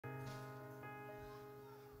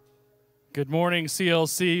Good morning,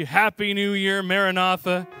 CLC. Happy New Year,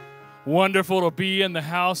 Maranatha. Wonderful to be in the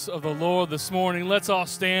house of the Lord this morning. Let's all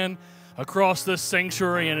stand across this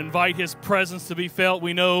sanctuary and invite His presence to be felt.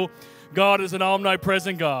 We know God is an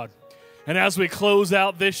omnipresent God. And as we close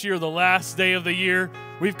out this year, the last day of the year,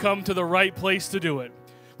 we've come to the right place to do it.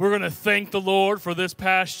 We're going to thank the Lord for this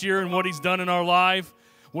past year and what He's done in our life,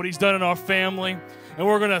 what He's done in our family. And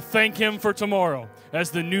we're going to thank Him for tomorrow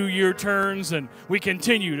as the new year turns and we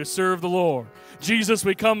continue to serve the Lord. Jesus,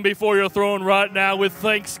 we come before your throne right now with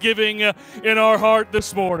thanksgiving in our heart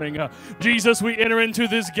this morning. Jesus, we enter into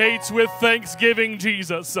these gates with thanksgiving,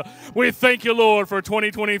 Jesus. We thank you, Lord, for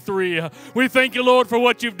 2023. We thank you, Lord, for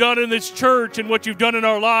what you've done in this church and what you've done in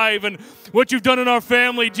our life and what you've done in our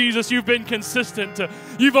family. Jesus, you've been consistent.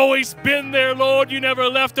 You've always been there, Lord. You never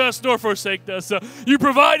left us nor forsaked us. You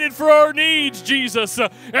provided for our needs, Jesus,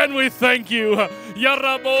 and we thank you. There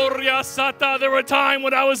were a time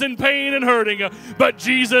when I was in pain and hurting, but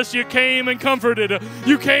Jesus, you came and comforted.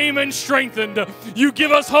 You came and strengthened. You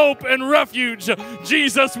give us hope and refuge.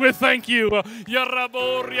 Jesus, we thank you. Thank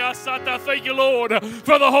you, Lord,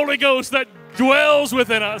 for the Holy Ghost that dwells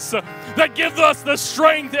within us, that gives us the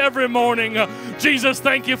strength every morning. Jesus,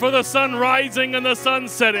 thank you for the sun rising and the sun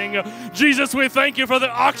setting. Jesus, we thank you for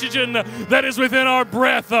the oxygen that is within our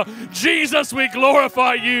breath. Jesus, we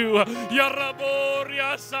glorify you.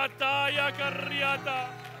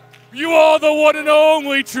 You are the one and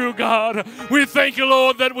only true God. We thank you,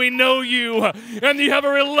 Lord, that we know you and you have a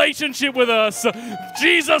relationship with us.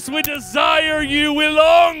 Jesus, we desire you. We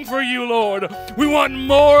long for you, Lord. We want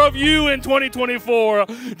more of you in 2024.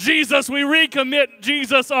 Jesus, we recommit,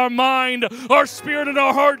 Jesus, our mind, our spirit, and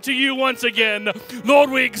our heart to you once again. Lord,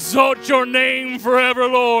 we exalt your name forever,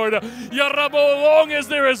 Lord. As long as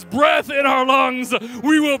there is breath in our lungs,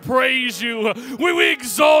 we will praise you. We will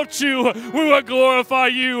exalt you. We will glorify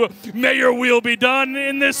you. May your will be done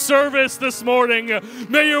in this service this morning.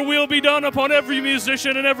 May your will be done upon every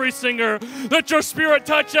musician and every singer. Let your spirit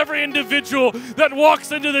touch every individual that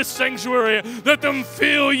walks into this sanctuary. Let them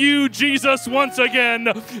feel you, Jesus, once again.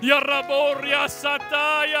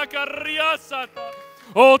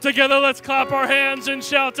 All together, let's clap our hands and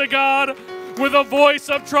shout to God with a voice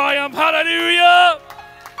of triumph. Hallelujah!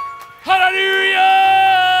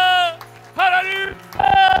 Hallelujah! Hallelujah!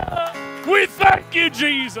 We thank you,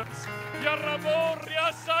 Jesus.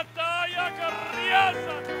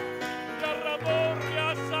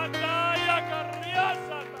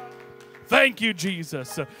 Thank you,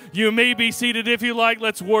 Jesus. You may be seated if you like.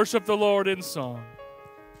 Let's worship the Lord in song.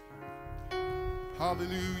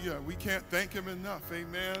 Hallelujah. We can't thank him enough.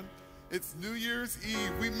 Amen. It's New Year's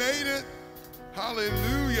Eve. We made it.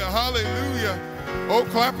 Hallelujah. Hallelujah. Oh,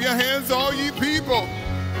 clap your hands, all ye people.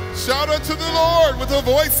 Shout unto the Lord with a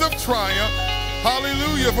voice of triumph.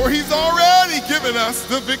 Hallelujah. For he's already given us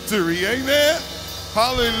the victory. Amen.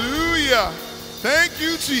 Hallelujah. Thank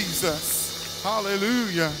you, Jesus.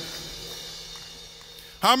 Hallelujah.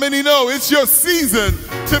 How many know it's your season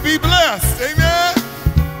to be blessed? Amen.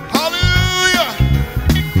 Hallelujah.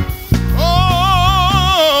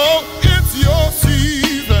 Oh, it's your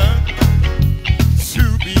season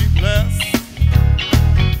to be blessed.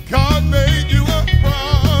 God made you a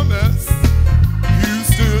promise. You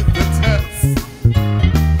stood the test.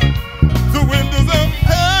 The windows of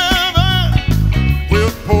heaven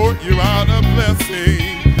will pour you out a blessing.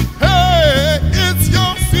 Hey, it's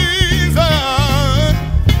your season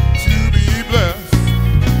to be blessed.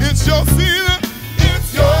 It's your season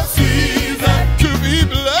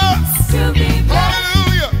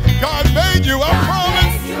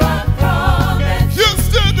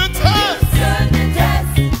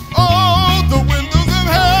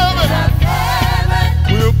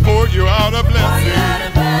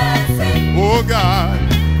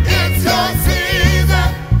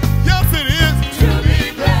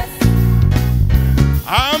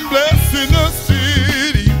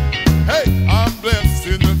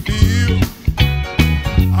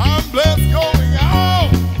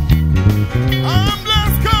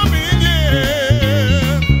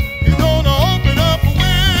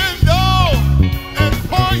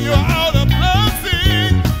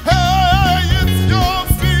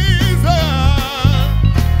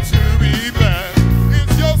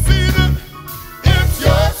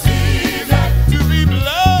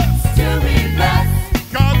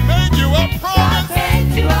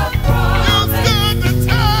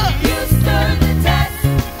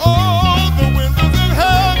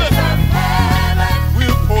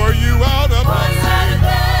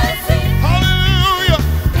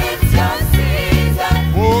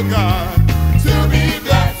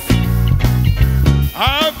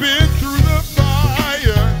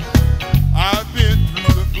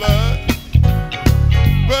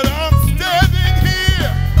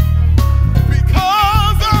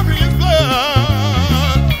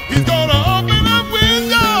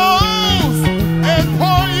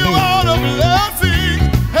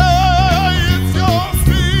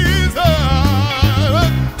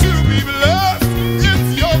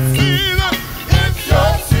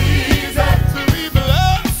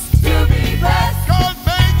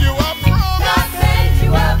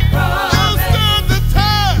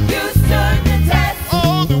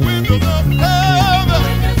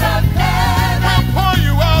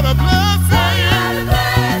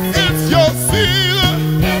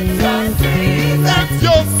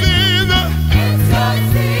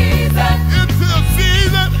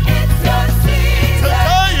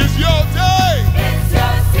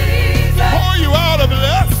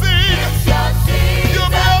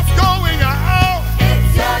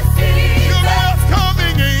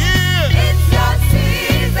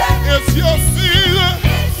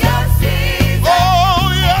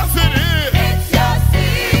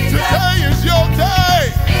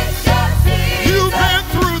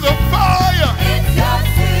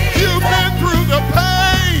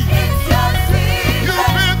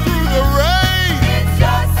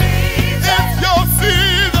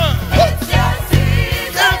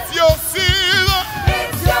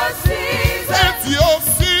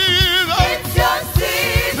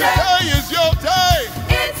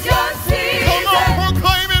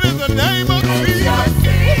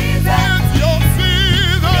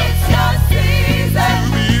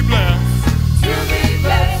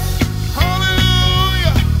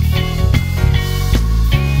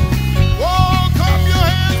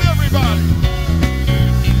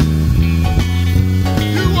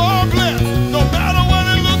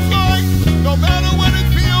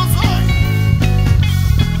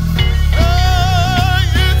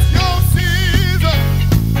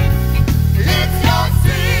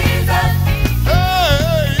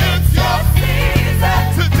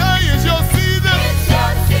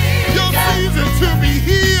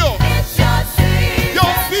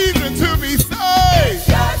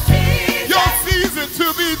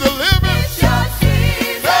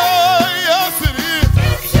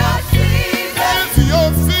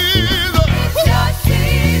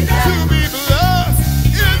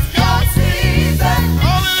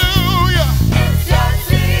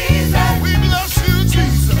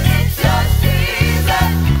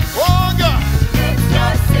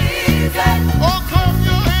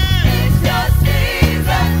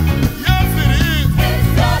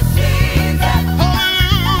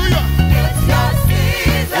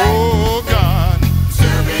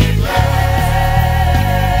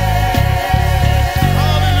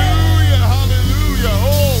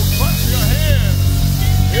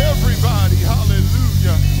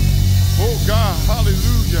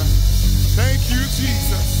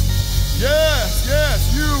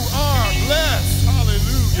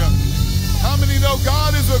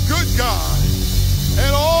good God.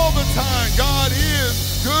 And all the time, God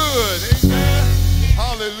is good. Amen.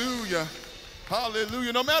 Hallelujah.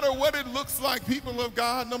 Hallelujah. No matter what it looks like, people of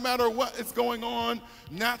God, no matter what is going on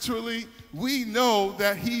naturally, we know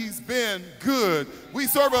that he's been good. We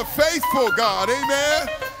serve a faithful God. Amen.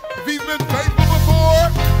 If he's been faithful before,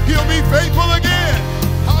 he'll be faithful again.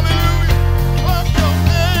 Hallelujah. Clap your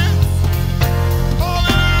hands.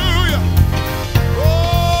 Hallelujah. Oh,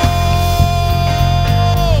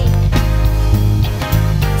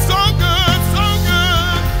 so good, so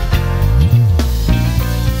good.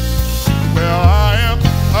 Well, I am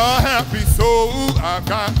a happy soul. I've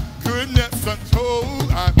got goodness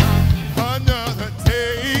untold. I've got another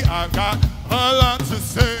day. I've got a lot to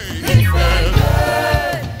say. He's been good.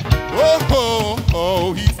 Oh, oh,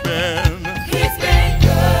 oh, he's been good.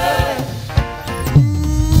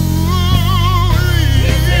 Ooh,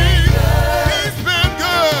 he's been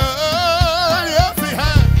good. Yes, he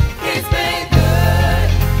has. He's been good.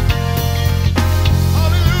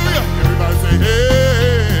 Hallelujah. Everybody say,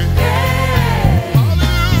 hey. Hey.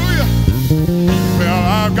 Hallelujah. Well,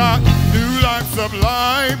 I've got new life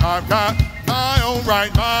sublime. I've got my own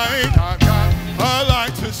right mind. I've got a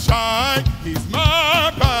light to shine. He's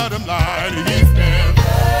my bottom line. He's been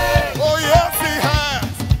good. Oh, yes, he has.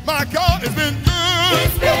 My God has been good.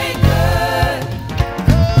 He's been good.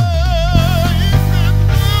 Hey, he's been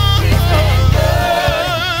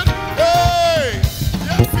good. Hey,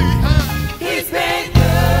 yes, he has. He's been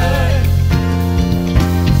good.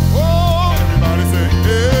 Oh, everybody say,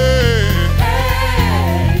 hey.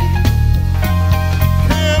 Hey.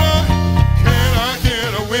 Can I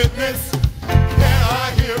get a witness? Can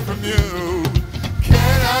I hear from you?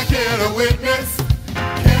 Can I get a witness?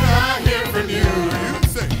 Can I hear from you? You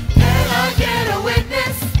say, Can I get a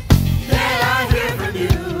witness? Can I hear from you?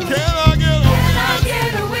 can I get a Can I witness?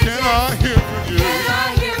 get a witness? Can I hear from you? Can I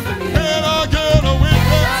hear from you? Can I get a Can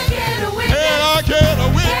witness? I get a witness? Can I get a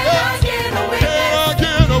Can witness? I get a witness? Can I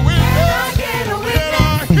get a witness? Can I get a Can witness?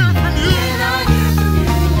 I hear from you? Can I hear from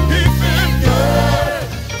you? He's been good.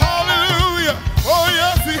 Hallelujah. Oh,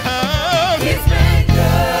 yes, he has. He's been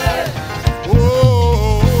good.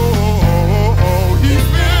 Oh, he's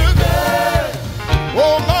been good.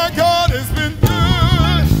 Oh, my God has been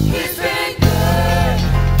good. He's been good.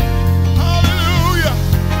 Hallelujah.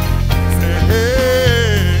 Say,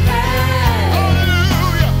 hey. Hey.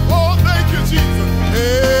 Hallelujah. Oh, thank you, Jesus.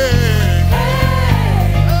 Hey. Hey.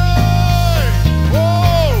 Hey.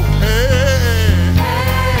 Oh, hey.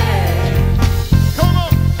 Hey. Come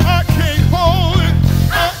on. I can't hold it.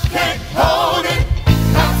 I can't hold it.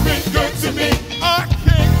 God's been good to me. I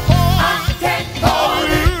can't hold I it. can't hold it.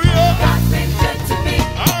 Hallelujah. God's been good to me.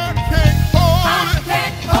 I can't hold I it.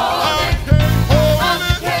 can't I hold it. can't hold I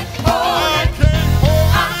it. can't I hold it. can't hold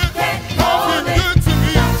I it. can't God's hold been it. good to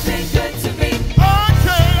me. God's been good to me. I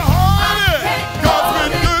can't hold it. God's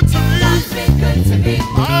been good to me. God's been good to me.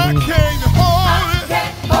 I can't hold I it.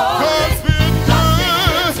 can't hold God's it. been God's been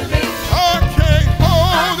good. good to me. I can't I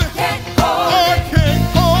hold it. can't I hold it. can't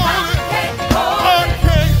hold I it. can't I hold it.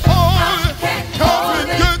 can't hold I it. can't God's hold been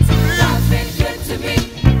it. good to me. God's been good to me.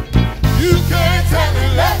 You can't tell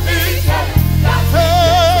it. Let me. tell it. God's been good to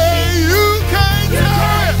me. Hey, you can't You tell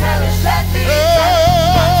can't it. tell it. Let me Hey, tell it.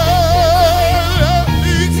 let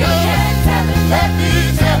me You tell it. can't tell it. Let me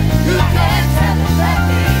tell it. You can't tell it. Let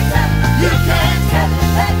me tell it. You can't tell it.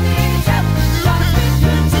 Let me tell it. God's been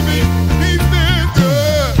good to me. He's been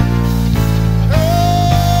good.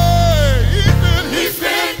 Hey, he's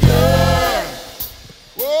been good.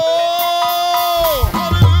 Whoa,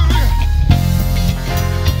 hallelujah.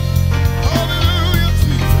 Hallelujah,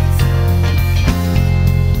 Jesus.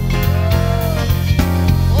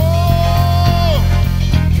 Oh,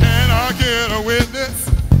 can I get a witness?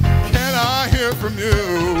 Can I hear from you?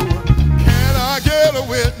 Can I get a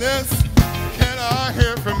witness? Can I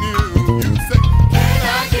hear from you? You say, Can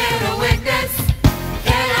I get a witness?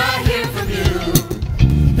 Can I hear from you?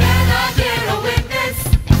 Can I get a witness?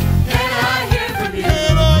 Can I hear from you?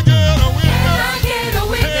 can I get a Can witness? I get a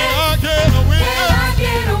Can witness? I get a Can witness? I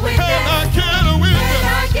get a witness? Can I get a Can witness? I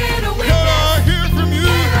get a Can witness? I hear from you?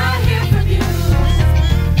 Can I hear from you?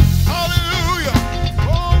 Hallelujah.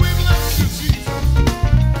 Oh, we bless you, Jesus.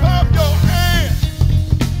 Clap your hands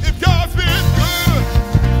if God's been good.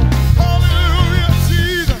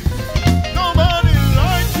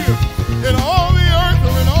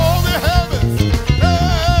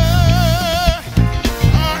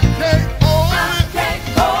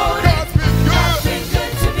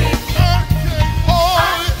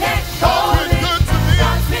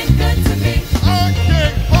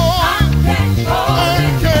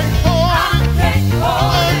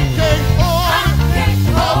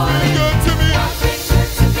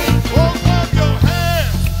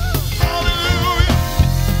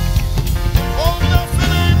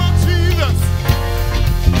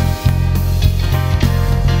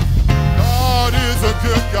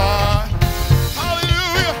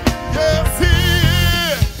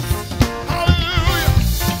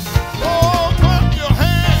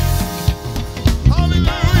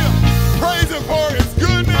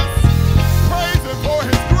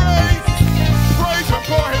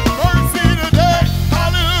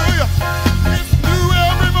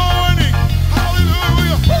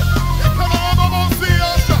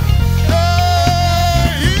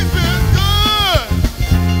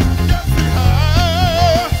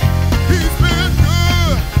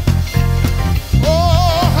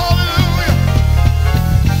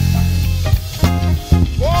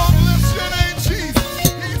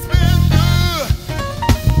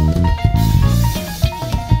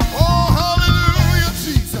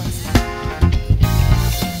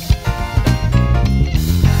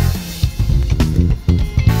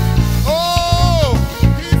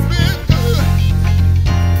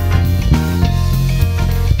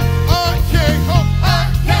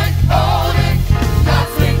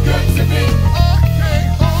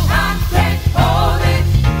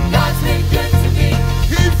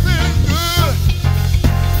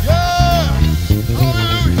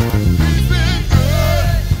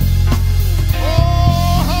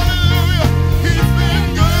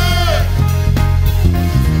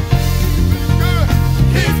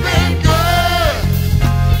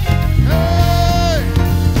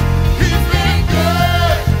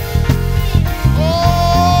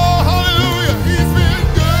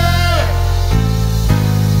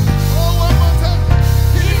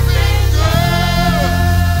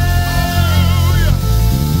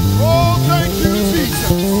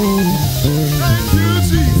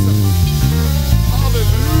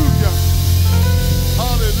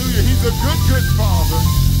 He's a good, good Father.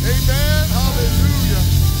 Amen. Hallelujah.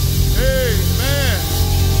 Amen.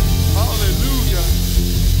 Hallelujah.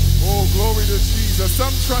 Oh, glory to Jesus.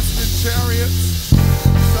 Some trust in chariots.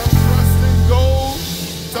 Some trust in gold.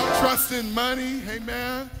 Some trust in money.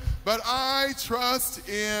 Amen. But I trust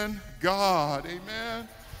in God. Amen.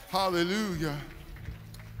 Hallelujah.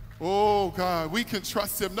 Oh, God, we can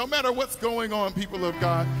trust him no matter what's going on, people of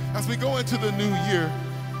God. As we go into the new year,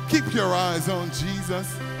 keep your eyes on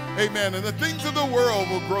Jesus. Amen. And the things of the world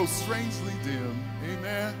will grow strangely dim.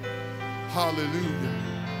 Amen. Hallelujah.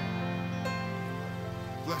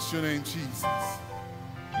 Bless your name, Jesus.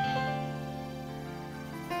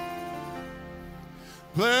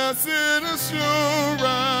 Blessed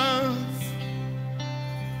assurance,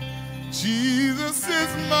 Jesus is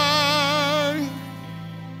mine.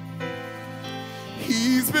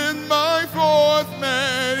 He's been my fourth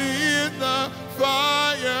man in the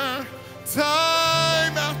fire,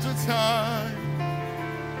 time after time.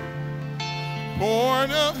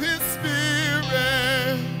 Born of his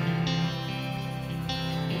Spirit,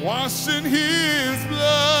 washed in his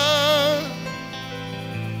blood.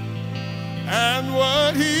 And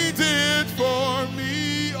what he did for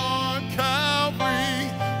me on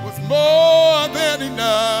Calvary was more than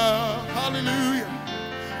enough. Hallelujah.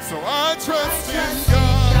 So I trust in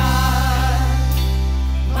God,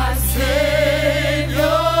 my Savior,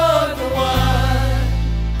 the one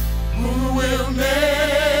who will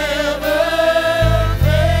never fail.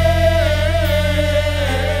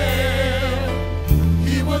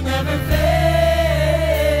 He will never fail.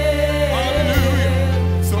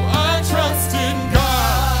 Hallelujah. So I trust in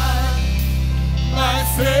God, my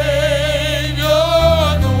Savior,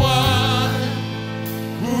 the one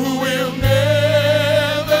who will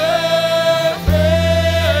never fail.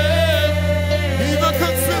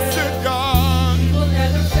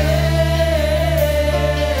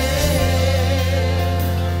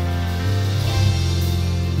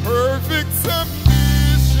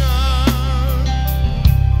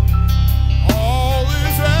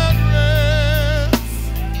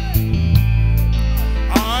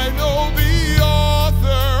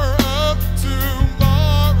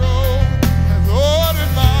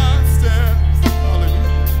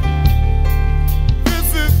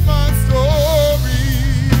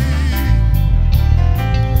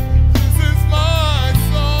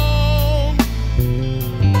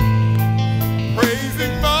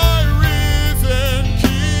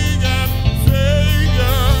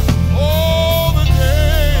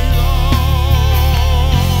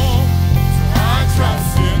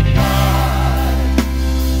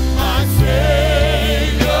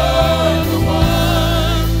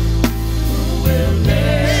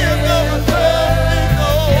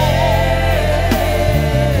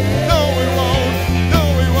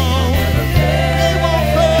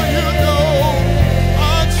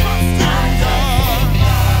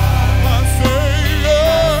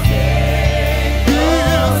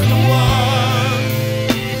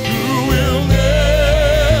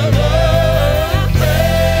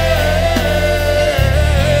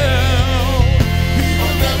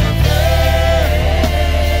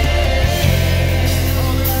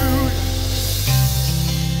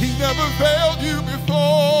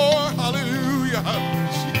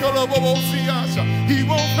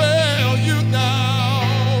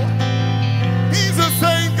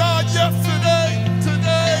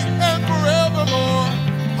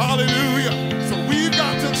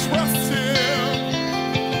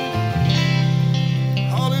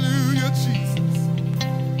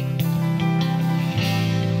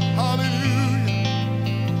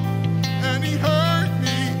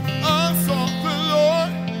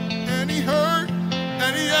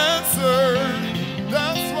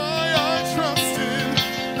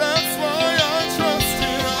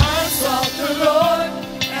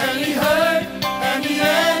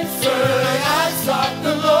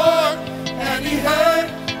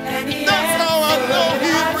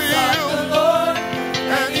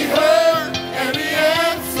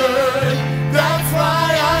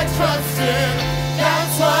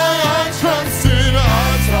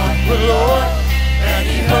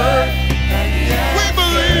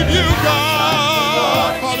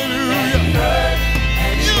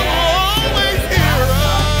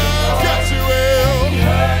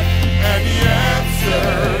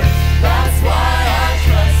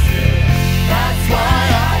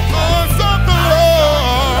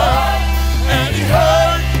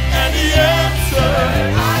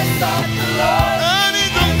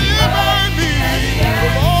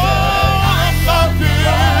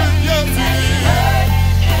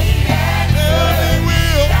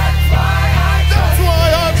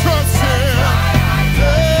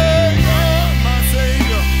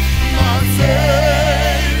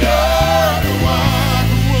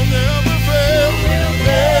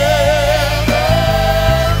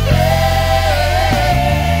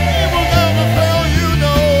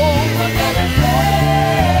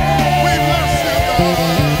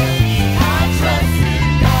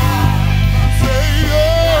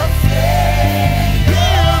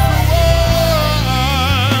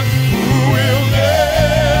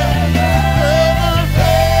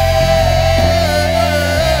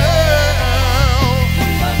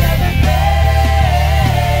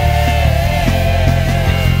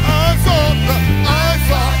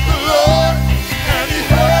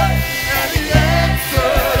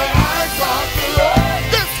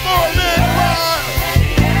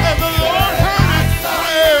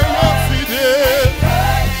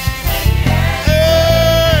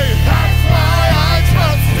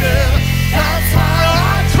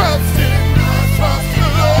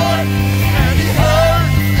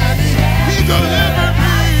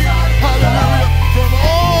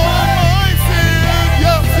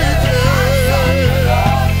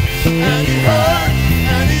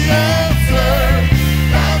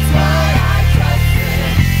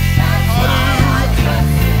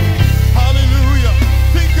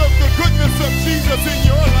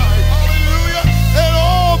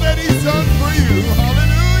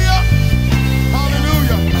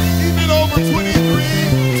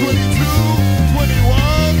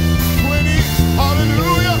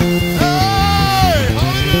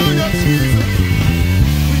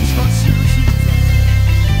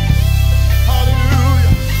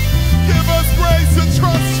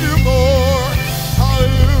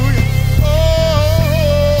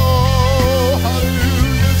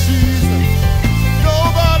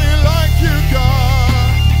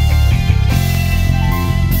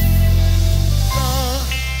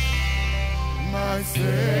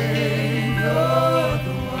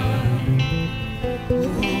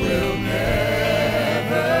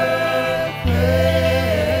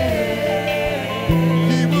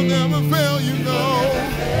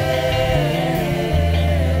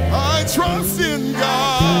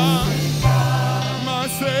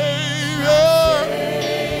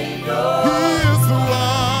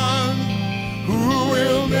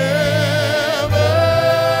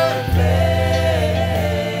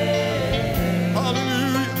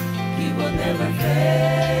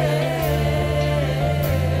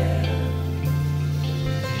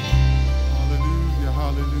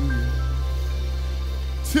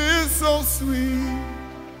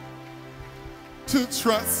 to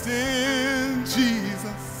trust in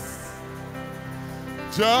Jesus,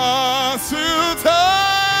 just to take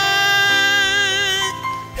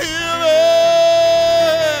Him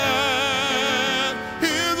at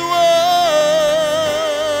His word,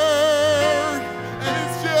 and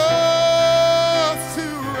it's just to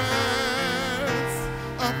rest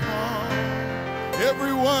upon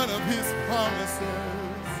every one of His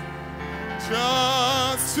promises,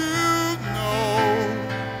 just to know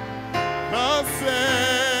thus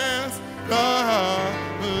says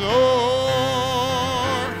the Lord.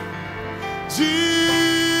 Jesus,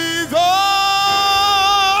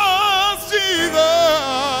 Jesus,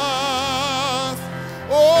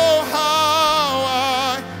 oh how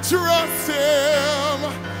I trust Him,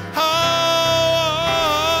 how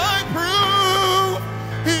I prove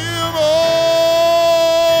Him o'er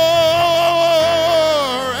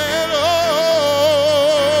and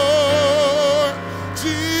o'er.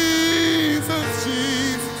 Jesus,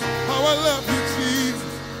 Jesus, how I love you,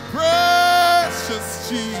 Jesus, precious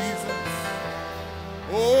Jesus.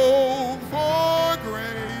 Oh, for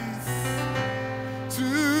grace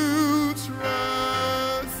to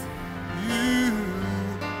trust you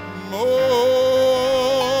more.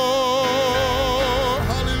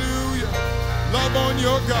 Hallelujah. Love on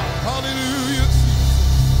your God. Hallelujah, Jesus.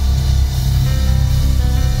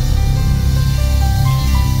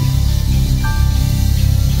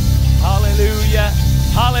 Hallelujah.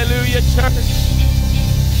 Hallelujah, church.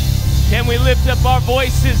 Can we lift up our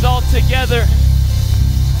voices all together?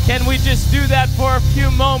 Can we just do that for a few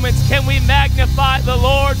moments? Can we magnify the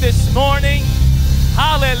Lord this morning?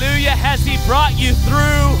 Hallelujah. Has He brought you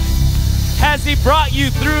through? Has He brought you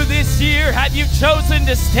through this year? Have you chosen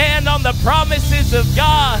to stand on the promises of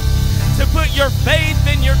God, to put your faith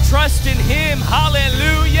and your trust in Him?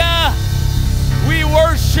 Hallelujah. We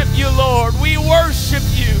worship you, Lord. We worship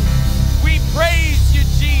you. We praise you,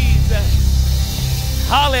 Jesus.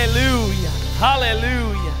 Hallelujah.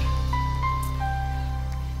 Hallelujah.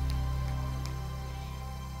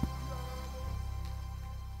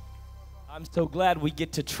 I'm so glad we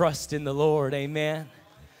get to trust in the Lord. Amen.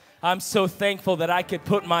 I'm so thankful that I could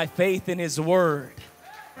put my faith in His Word,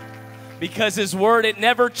 because His Word, it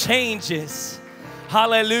never changes.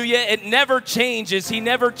 Hallelujah. It never changes. He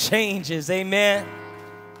never changes. Amen.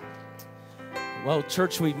 Well,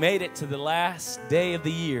 church, we've made it to the last day of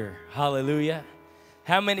the year. Hallelujah.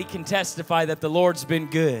 How many can testify that the Lord's been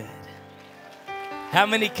good? How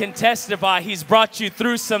many can testify He's brought you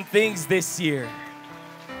through some things this year?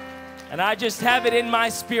 And I just have it in my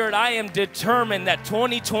spirit. I am determined that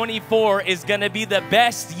 2024 is going to be the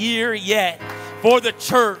best year yet for the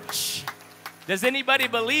church. Does anybody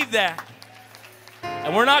believe that?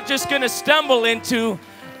 And we're not just going to stumble into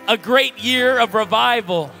a great year of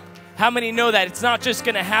revival. How many know that it's not just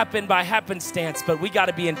going to happen by happenstance, but we got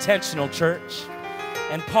to be intentional, church.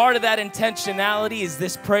 And part of that intentionality is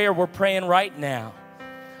this prayer we're praying right now.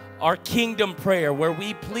 Our kingdom prayer, where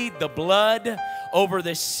we plead the blood over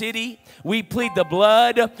this city. We plead the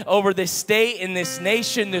blood over this state and this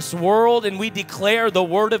nation, this world, and we declare the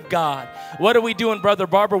word of God. What are we doing, Brother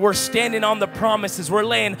Barber? We're standing on the promises. We're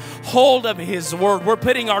laying hold of His word. We're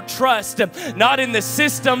putting our trust not in the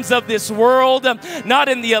systems of this world, not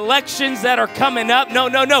in the elections that are coming up. No,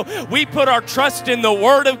 no, no. We put our trust in the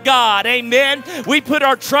word of God. Amen. We put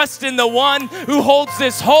our trust in the one who holds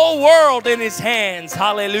this whole world in His hands.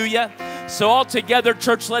 Hallelujah. So all together,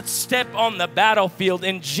 church, let's step on the battlefield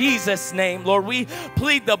in Jesus' name. Lord, we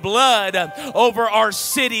plead the blood over our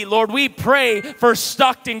city. Lord, we pray for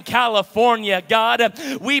Stockton, California, God.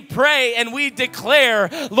 We pray and we declare,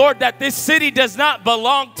 Lord, that this city does not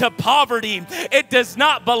belong to poverty. It does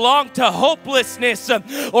not belong to hopelessness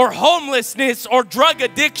or homelessness or drug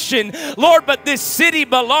addiction, Lord, but this city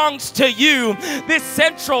belongs to you. This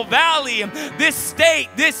Central Valley, this state,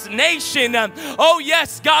 this nation. Oh,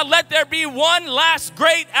 yes, God, let there be one last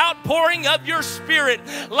great outpouring of your Spirit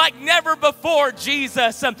like never before,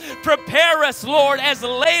 Jesus. Prepare us, Lord, as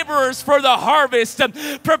laborers for the harvest.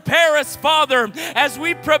 Prepare us, Father, as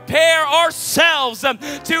we prepare ourselves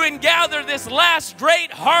to gather this last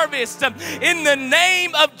great harvest. In the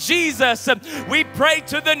name of Jesus, we pray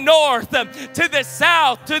to the north, to the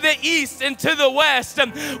south, to the east, and to the west.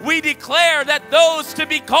 We declare that those to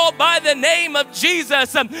be called by the name of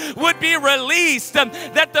Jesus would be released,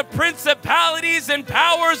 that the Prince principalities and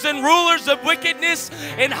powers and rulers of wickedness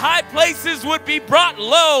in high places would be brought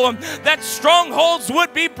low, that strongholds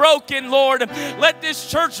would be broken, Lord. Let this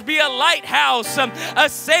church be a lighthouse, a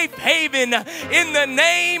safe haven in the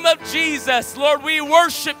name of Jesus. Lord, we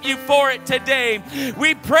worship you for it today.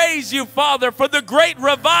 We praise you, Father, for the great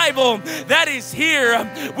revival that is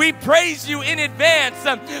here. We praise you in advance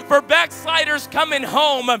for backsliders coming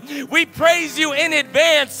home. We praise you in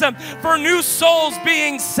advance for new souls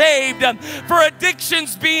being saved, for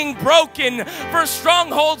addictions being broken, for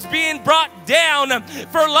strongholds being brought down,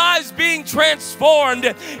 for lives being transformed.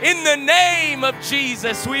 In the name of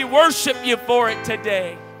Jesus, we worship you for it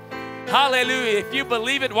today. Hallelujah. If you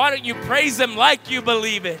believe it, why don't you praise him like you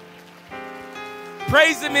believe it?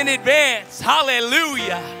 Praise him in advance.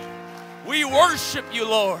 Hallelujah. We worship you,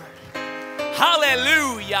 Lord.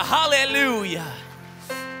 Hallelujah. Hallelujah.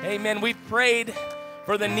 Amen. We prayed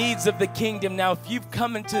for the needs of the kingdom. Now, if you've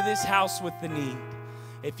come into this house with the need,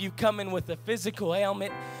 if you come in with a physical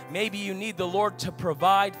ailment, maybe you need the Lord to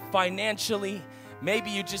provide financially. Maybe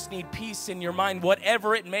you just need peace in your mind.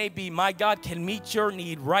 Whatever it may be, my God can meet your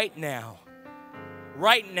need right now.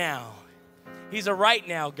 Right now. He's a right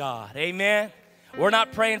now God. Amen. We're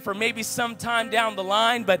not praying for maybe sometime down the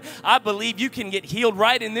line, but I believe you can get healed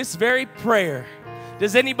right in this very prayer.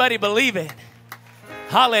 Does anybody believe it?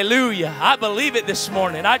 Hallelujah. I believe it this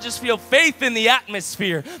morning. I just feel faith in the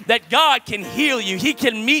atmosphere that God can heal you. He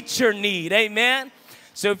can meet your need. Amen.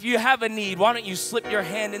 So if you have a need, why don't you slip your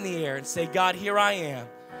hand in the air and say, God, here I am.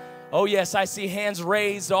 Oh, yes, I see hands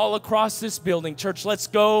raised all across this building. Church, let's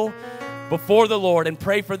go before the Lord and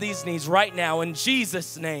pray for these needs right now in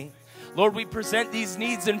Jesus' name. Lord, we present these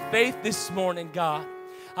needs in faith this morning, God.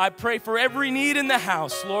 I pray for every need in the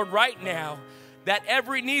house, Lord, right now, that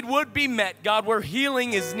every need would be met. God, where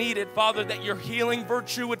healing is needed, Father, that your healing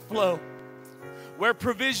virtue would flow. Where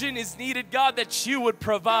provision is needed, God, that you would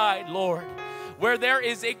provide, Lord. Where there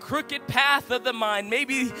is a crooked path of the mind,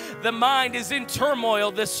 maybe the mind is in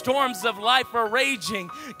turmoil, the storms of life are raging.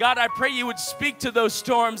 God, I pray you would speak to those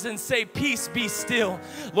storms and say, peace, be still.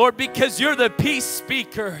 Lord, because you're the peace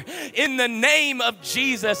speaker. In the name of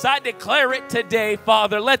Jesus, I declare it today,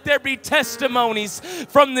 Father. Let there be testimonies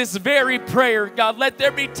from this very prayer, God. Let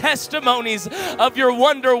there be testimonies of your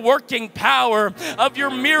wonder-working power, of your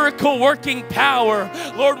miracle-working power.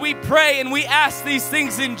 Lord, we pray and we ask these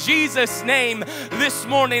things in Jesus' name. This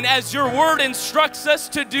morning, as your word instructs us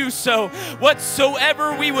to do so,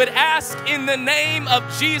 whatsoever we would ask in the name of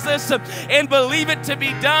Jesus and believe it to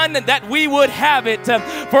be done, that we would have it.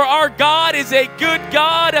 For our God is a good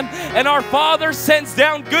God, and our Father sends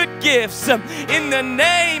down good gifts. In the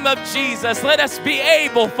name of Jesus, let us be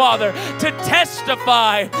able, Father, to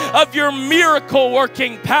testify of your miracle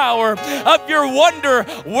working power, of your wonder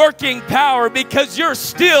working power, because you're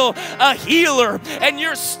still a healer and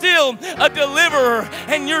you're still a deliverer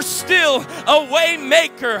and you're still a way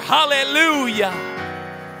maker. Hallelujah.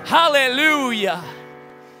 Hallelujah.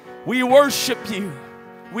 We worship you.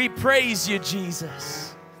 We praise you,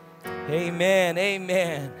 Jesus. Amen.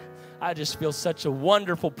 Amen. I just feel such a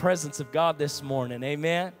wonderful presence of God this morning.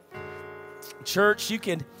 Amen. Church, you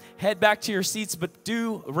can head back to your seats, but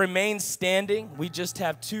do remain standing. We just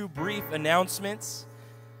have two brief announcements.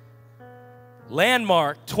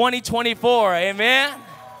 Landmark 2024. Amen.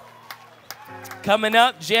 Coming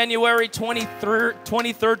up January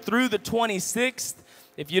 23rd through the 26th.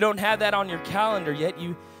 If you don't have that on your calendar yet,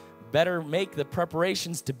 you better make the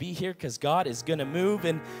preparations to be here, because God is going to move.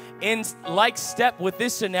 And in like step with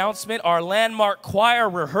this announcement, our Landmark Choir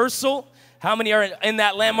rehearsal. How many are in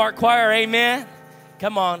that Landmark Choir? Amen.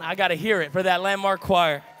 Come on, I got to hear it for that Landmark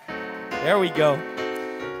Choir. There we go.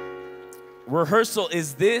 Rehearsal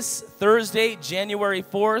is this Thursday, January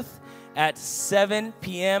 4th. At 7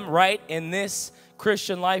 p.m. right in this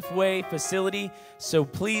Christian Lifeway facility. So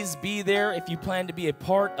please be there if you plan to be a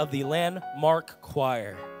part of the Landmark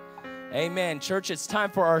Choir. Amen. Church, it's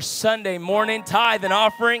time for our Sunday morning tithe and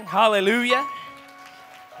offering. Hallelujah.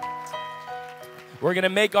 We're going to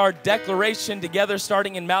make our declaration together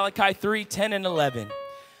starting in Malachi 3:10 and 11.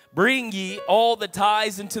 Bring ye all the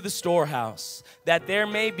tithes into the storehouse, that there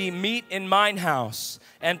may be meat in mine house.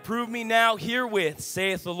 And prove me now herewith,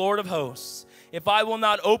 saith the Lord of hosts, if I will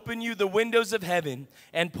not open you the windows of heaven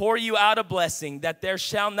and pour you out a blessing, that there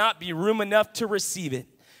shall not be room enough to receive it.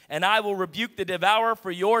 And I will rebuke the devourer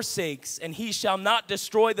for your sakes, and he shall not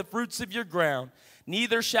destroy the fruits of your ground.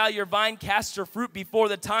 Neither shall your vine cast her fruit before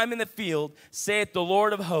the time in the field, saith the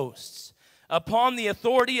Lord of hosts. Upon the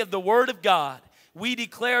authority of the word of God, we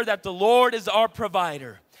declare that the Lord is our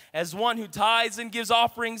provider, As one who tithes and gives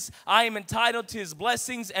offerings, I am entitled to his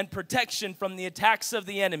blessings and protection from the attacks of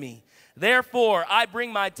the enemy. Therefore, I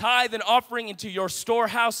bring my tithe and offering into your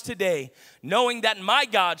storehouse today, knowing that my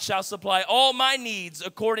God shall supply all my needs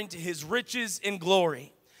according to his riches in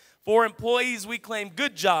glory. For employees, we claim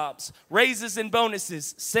good jobs, raises and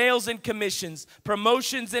bonuses, sales and commissions,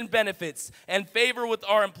 promotions and benefits, and favor with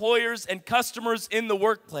our employers and customers in the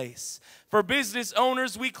workplace. For business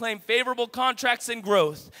owners, we claim favorable contracts and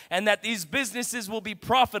growth, and that these businesses will be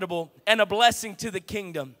profitable and a blessing to the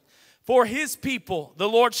kingdom. For his people, the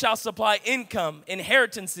Lord shall supply income,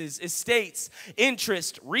 inheritances, estates,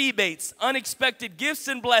 interest, rebates, unexpected gifts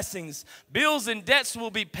and blessings. Bills and debts will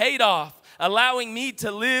be paid off, allowing me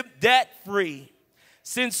to live debt-free.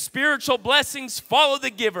 Since spiritual blessings follow the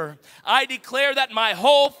giver, I declare that my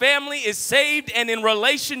whole family is saved and in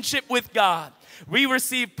relationship with God. We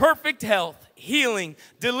receive perfect health, healing,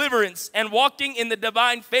 deliverance, and walking in the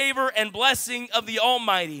divine favor and blessing of the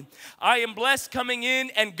Almighty. I am blessed coming in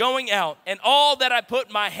and going out, and all that I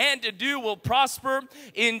put my hand to do will prosper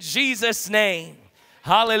in Jesus' name.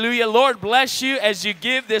 Hallelujah. Lord bless you as you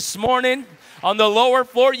give this morning. On the lower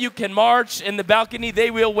floor, you can march. In the balcony, they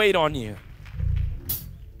will wait on you.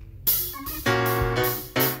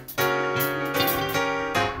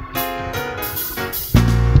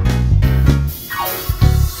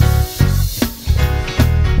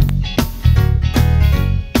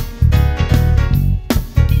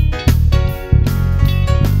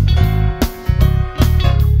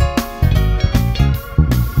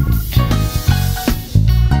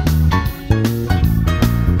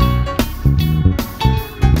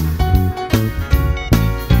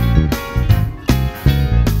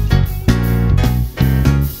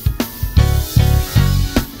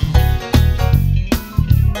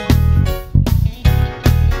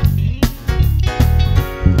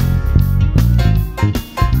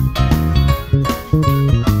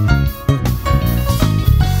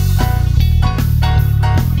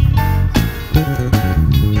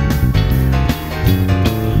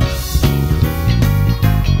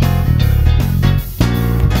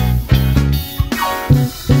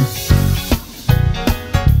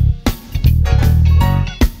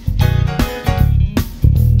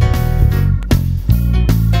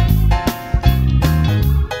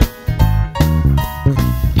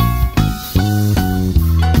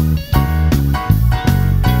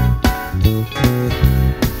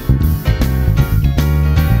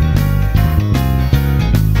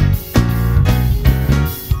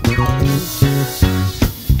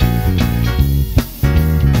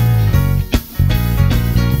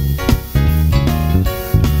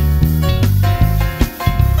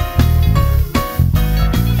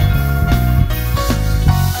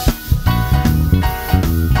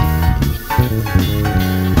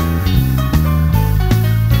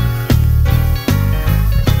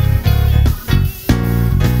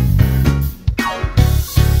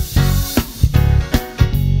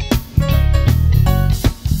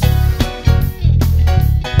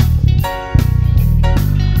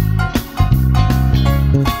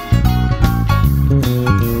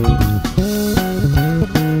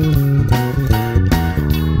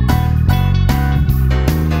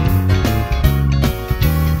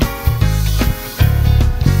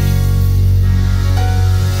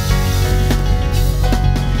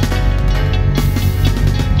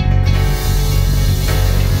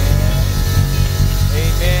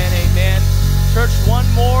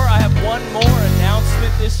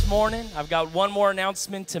 I've got one more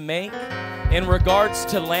announcement to make in regards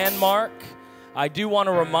to Landmark. I do want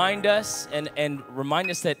to remind us and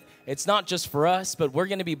remind us that it's not just for us, but we're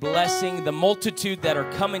going to be blessing the multitude that are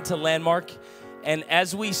coming to Landmark. And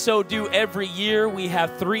as we so do every year, we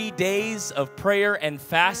have 3 days of prayer and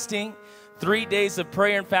fasting. 3 days of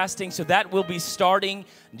prayer and fasting. So that will be starting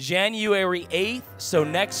January 8th. So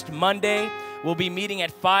next Monday, we'll be meeting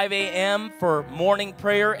at 5 a.m. for morning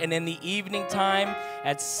prayer, and in the evening time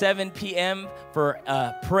at 7 p.m. for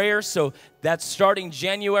prayer. So that's starting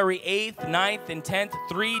January 8th, 9th, and 10th,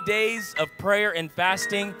 3 days of prayer and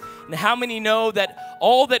fasting. And how many know that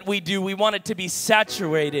all that we do, we want it to be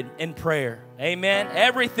saturated in prayer? Amen.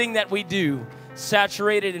 Everything that we do,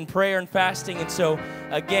 saturated in prayer and fasting. And so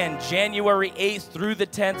again, January 8th through the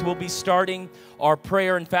 10th, we'll be starting our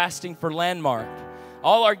prayer and fasting for Landmark.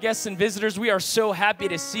 All our guests and visitors, we are so happy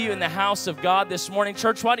to see you in the house of God this morning.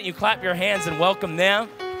 Church, why don't you clap your hands and welcome them?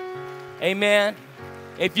 Amen.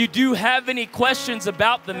 If you do have any questions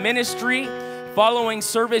about the ministry, Following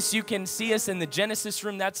service, you can see us in the Genesis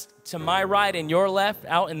room. That's to my right and your left,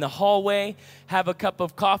 out in the hallway. Have a cup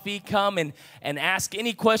of coffee. Come and ask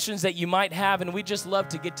any questions that you might have. And we just love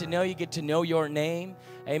to get to know you, get to know your name.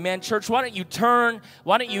 Amen. Church, why don't you turn?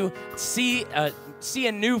 Why don't you see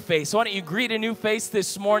a new face? Why don't you greet a new face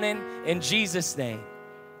this morning in Jesus' name?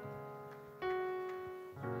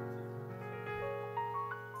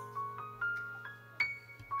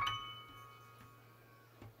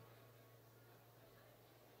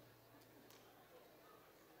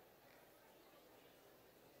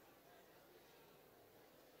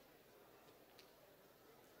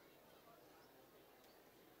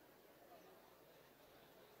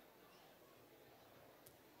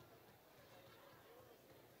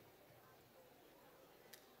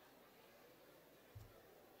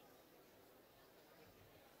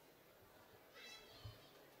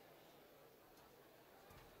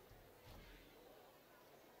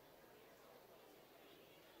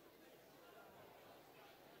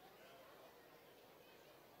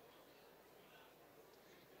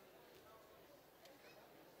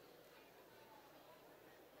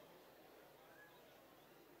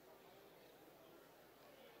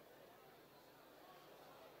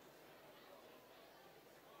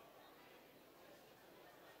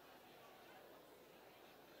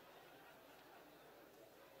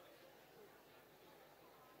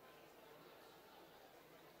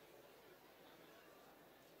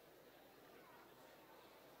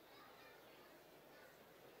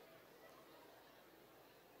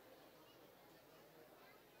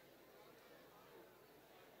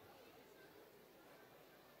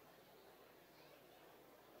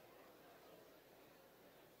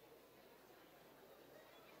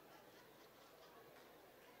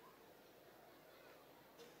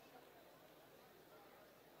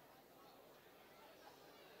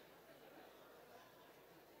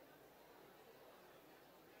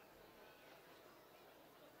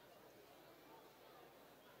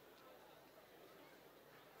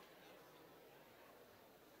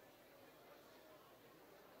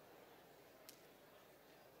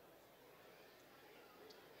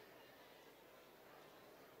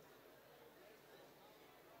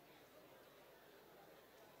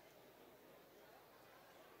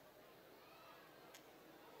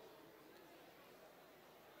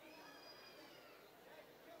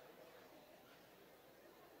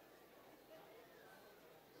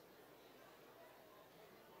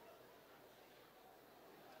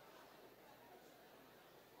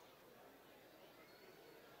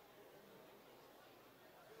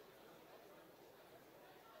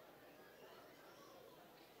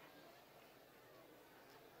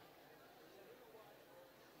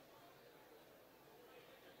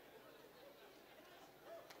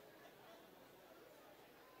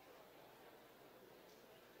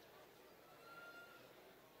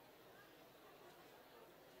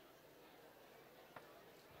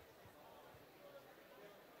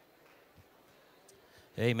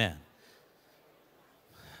 Amen.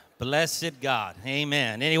 Blessed God.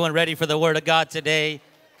 Amen. Anyone ready for the word of God today?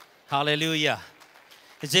 Hallelujah.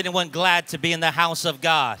 Is anyone glad to be in the house of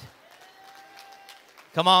God?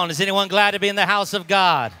 Come on, is anyone glad to be in the house of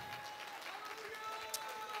God?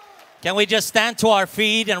 Can we just stand to our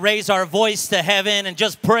feet and raise our voice to heaven and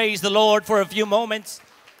just praise the Lord for a few moments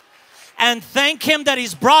and thank Him that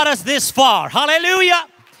He's brought us this far? Hallelujah.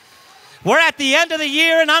 We're at the end of the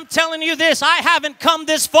year, and I'm telling you this, I haven't come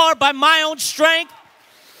this far by my own strength.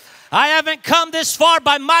 I haven't come this far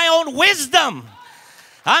by my own wisdom.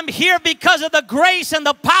 I'm here because of the grace and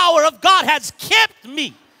the power of God has kept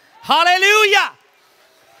me. Hallelujah.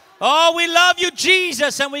 Oh, we love you,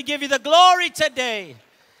 Jesus, and we give you the glory today.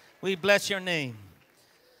 We bless your name.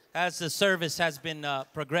 As the service has been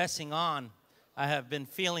progressing on, I have been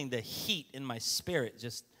feeling the heat in my spirit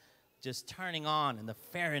just turning on, and the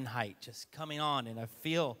Fahrenheit just coming on, and I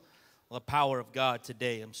feel the power of God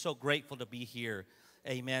today. I'm so grateful to be here.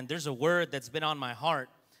 Amen. There's a word that's been on my heart,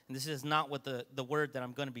 and this is not what the word that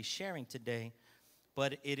I'm going to be sharing today,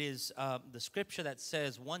 but it is the scripture that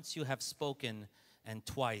says, once you have spoken and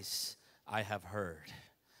twice I have heard.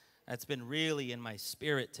 That's been really in my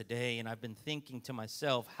spirit today, and I've been thinking to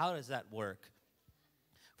myself, how does that work?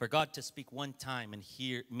 For God to speak one time and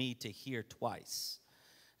hear me to hear twice.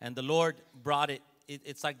 And the Lord brought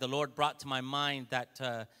it's like the Lord brought to my mind that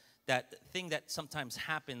thing that sometimes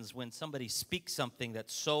happens when somebody speaks something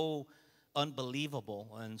that's so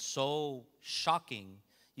unbelievable and so shocking.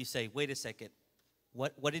 You say, wait a second,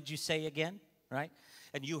 what did you say again, right?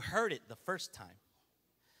 And you heard it the first time,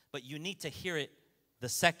 but you need to hear it the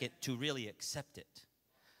second to really accept it.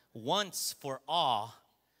 Once for awe,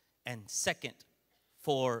 and second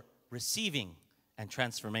for receiving and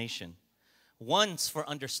transformation, once for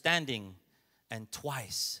understanding, and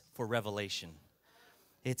twice for revelation.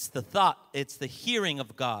 It's the thought, it's the hearing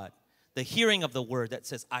of God, the hearing of the word that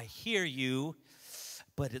says, I hear you,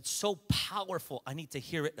 but it's so powerful, I need to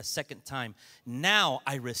hear it a second time. Now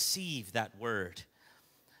I receive that word.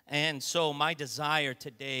 And so my desire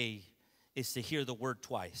today is to hear the word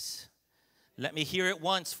twice. Let me hear it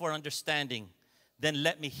once for understanding. Then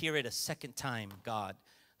let me hear it a second time, God,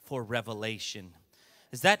 for revelation.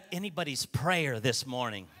 Is that anybody's prayer this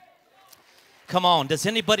morning? Come on, does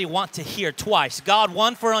anybody want to hear twice? God,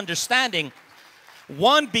 one for understanding.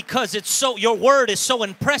 One, because it's so, your word is so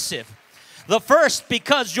impressive. The first,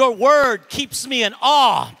 because your word keeps me in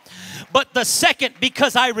awe. But the second,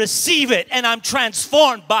 because I receive it and I'm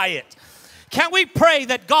transformed by it. Can we pray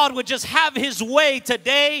that God would just have his way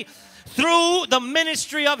today through the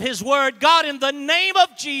ministry of his word? God, in the name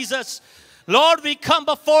of Jesus, Lord, we come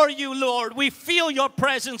before you, Lord. We feel your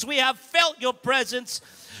presence. We have felt your presence,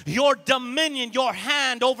 your dominion, your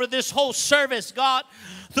hand over this whole service, God.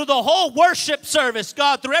 Through the whole worship service,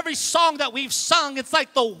 God, through every song that we've sung, it's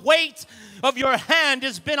like the weight of your hand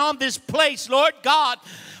has been on this place, Lord God.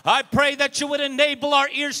 I pray that you would enable our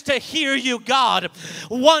ears to hear you, God.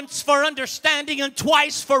 Once for understanding and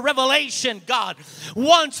twice for revelation, God.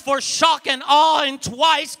 Once for shock and awe and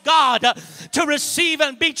twice, God, to receive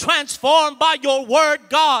and be transformed by your word,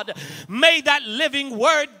 God. May that living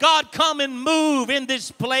word, God, come and move in this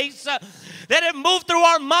place. Let it move through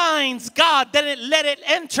our minds, God. Let it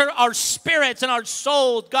enter our spirits and our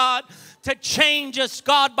souls, God, to change us,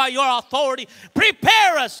 God, by your authority.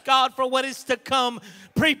 Prepare us, God, for what is to come.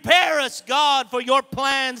 Prepare us, God, for your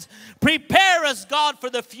plans. Prepare us, God, for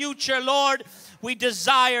the future, Lord. We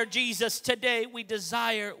desire, Jesus, today. We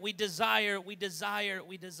desire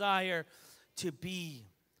to be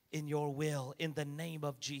in your will in the name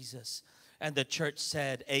of Jesus. And the church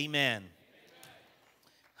said, amen.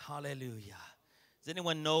 Hallelujah. Does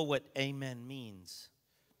anyone know what amen means?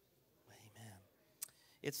 Amen.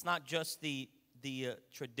 It's not just the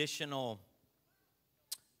traditional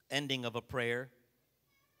ending of a prayer.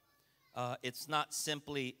 It's not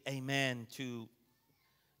simply amen to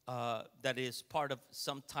that is part of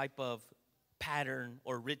some type of pattern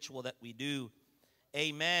or ritual that we do.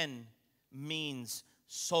 Amen means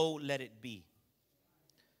so let it be.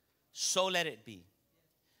 So let it be.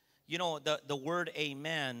 You know, the word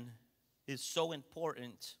amen is so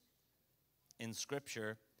important in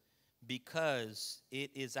Scripture because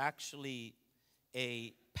it is actually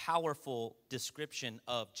a powerful description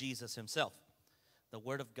of Jesus himself. The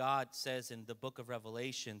Word of God says in the book of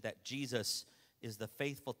Revelation that Jesus is the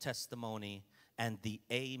faithful testimony and the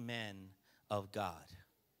amen of God.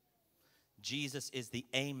 Jesus is the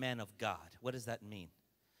amen of God. What does that mean?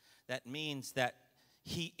 That means that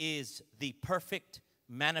he is the perfect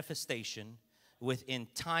manifestation within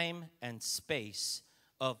time and space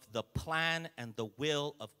of the plan and the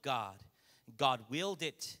will of God. God willed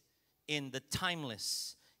it in the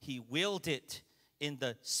timeless. He willed it in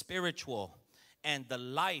the spiritual. And the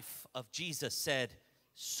life of Jesus said,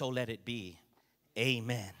 so let it be.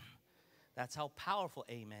 Amen. That's how powerful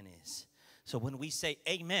amen is. So when we say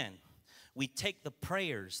amen, we take the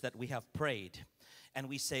prayers that we have prayed and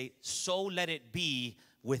we say, so let it be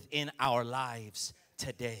within our lives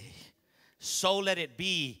today. So let it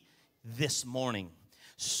be this morning.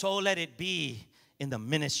 So let it be in the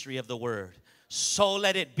ministry of the word. So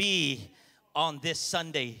let it be on this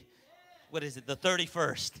Sunday. What is it? The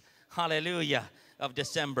 31st. Hallelujah, of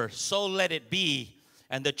December. So let it be.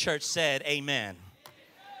 And the church said, amen.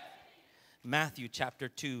 Matthew chapter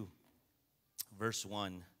 2, verse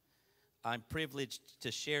 1. I'm privileged to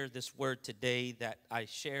share this word today that I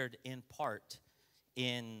shared in part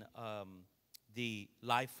in the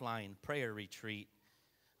Lifeline prayer retreat.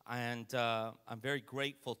 And I'm very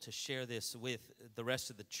grateful to share this with the rest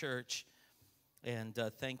of the church. And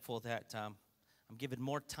thankful that I'm given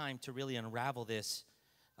more time to really unravel this.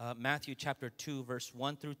 Matthew chapter 2, verse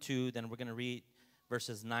 1 through 2. Then we're going to read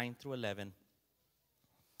verses 9 through 11.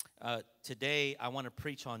 Today, I want to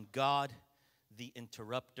preach on God, the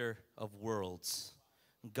interrupter of worlds.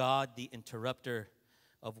 God, the interrupter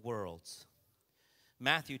of worlds.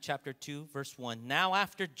 Matthew chapter 2, verse 1. Now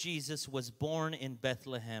after Jesus was born in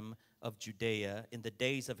Bethlehem of Judea in the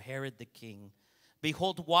days of Herod the king,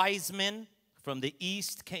 behold, wise men from the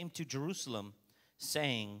east came to Jerusalem,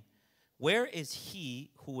 saying, where is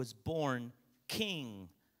he who was born King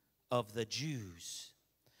of the Jews?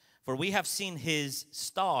 For we have seen his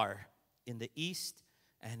star in the east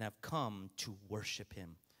and have come to worship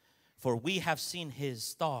him. For we have seen his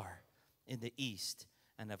star in the east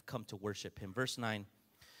and have come to worship him. Verse 9,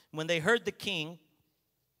 When they heard the king,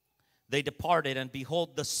 they departed, and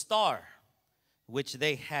behold, the star which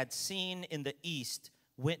they had seen in the east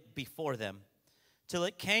went before them, till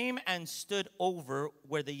it came and stood over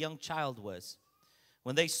where the young child was.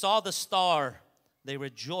 When they saw the star, they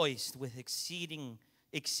rejoiced with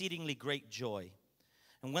exceedingly great joy.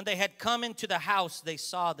 And when they had come into the house, they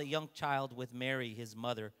saw the young child with Mary, his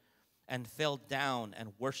mother, and fell down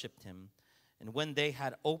and worshipped him. And when they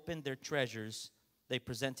had opened their treasures, they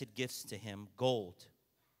presented gifts to him, gold,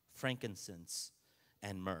 frankincense,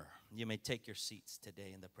 and myrrh. You may take your seats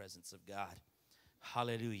today in the presence of God.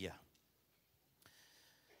 Hallelujah.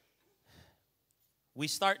 We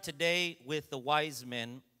start today with the wise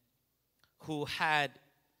men who had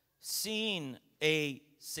seen a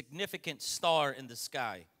significant star in the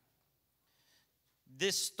sky.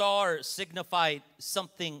 This star signified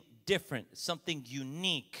something different, something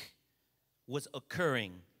unique was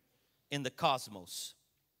occurring in the cosmos.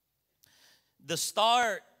 The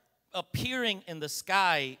star appearing in the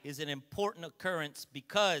sky is an important occurrence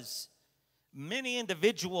because many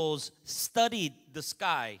individuals studied the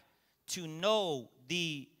sky to know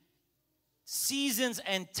the seasons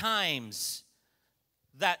and times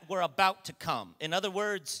that were about to come. In other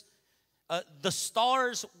words, the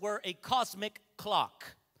stars were a cosmic clock.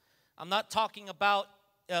 I'm not talking about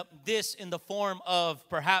this in the form of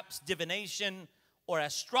perhaps divination or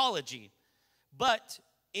astrology, but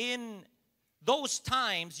in those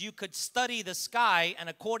times you could study the sky, and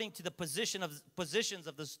according to the positions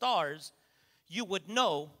of the stars, you would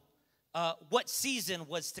know what season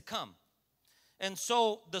was to come. And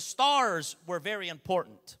so the stars were very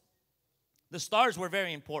important. The stars were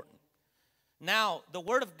very important. Now, the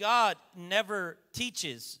Word of God never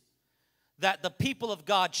teaches that the people of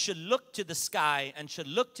God should look to the sky and should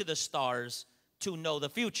look to the stars to know the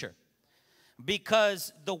future.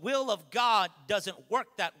 Because the will of God doesn't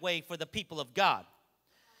work that way for the people of God.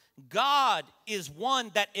 God is one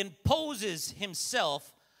that imposes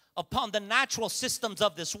himself upon the natural systems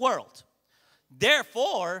of this world.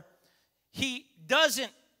 Therefore, he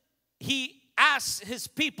asks his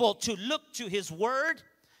people to look to his word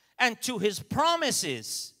and to his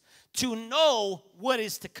promises to know what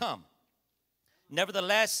is to come.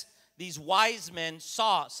 Nevertheless, these wise men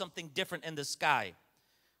saw something different in the sky.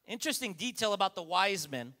 Interesting detail about the wise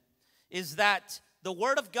men is that the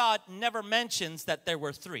Word of God never mentions that there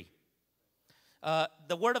were three.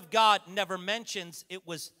 The Word of God never mentions it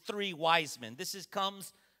was three wise men. This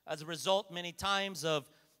comes as a result many times of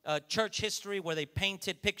church history where they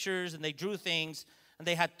painted pictures and they drew things, and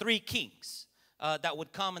they had three kings that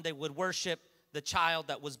would come and they would worship the child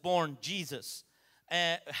that was born, Jesus.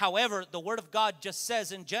 However, the Word of God just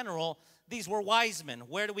says in general, these were wise men.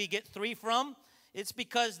 Where do we get three from? It's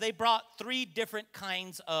because they brought three different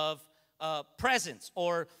kinds of presents,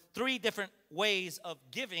 or three different ways of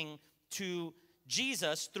giving to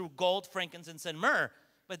Jesus through gold, frankincense, and myrrh.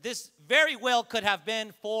 But this very well could have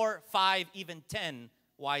been 4, 5, even 10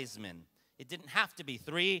 wise men. It didn't have to be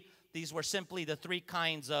three. These were simply the three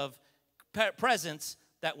kinds of presents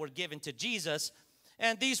that were given to Jesus.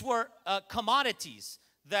 And these were commodities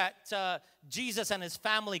that Jesus and his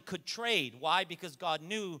family could trade. Why? Because God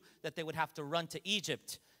knew that they would have to run to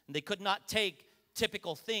Egypt. And they could not take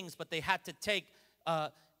typical things, but they had to take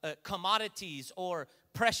commodities or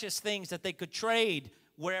precious things that they could trade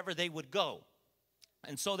wherever they would go.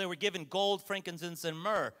 And so they were given gold, frankincense, and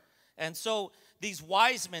myrrh. And so these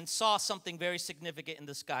wise men saw something very significant in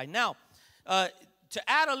the sky. Now, to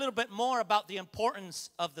add a little bit more about the importance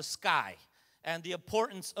of the sky and the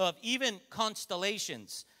importance of even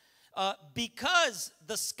constellations, because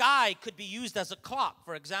the sky could be used as a clock.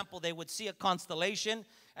 For example, they would see a constellation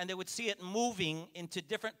and they would see it moving into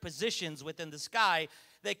different positions within the sky.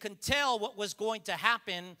 They can tell what was going to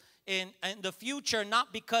happen in the future,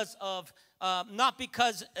 not because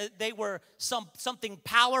they were something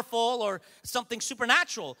powerful or something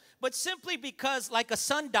supernatural, but simply because, like a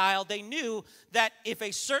sundial, they knew that if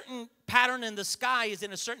a certain pattern in the sky is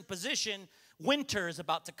in a certain position, winter is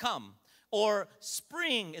about to come, or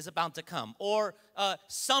spring is about to come, or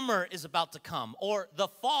summer is about to come, or the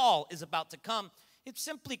fall is about to come. It's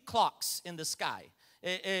simply clocks in the sky.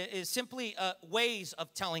 It's simply ways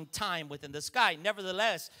of telling time within the sky.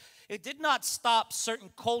 Nevertheless, it did not stop certain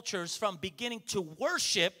cultures from beginning to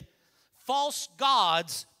worship false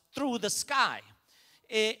gods through the sky,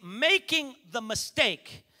 making the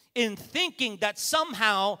mistake in thinking that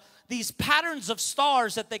somehow these patterns of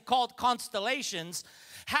stars that they called constellations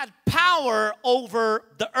had power over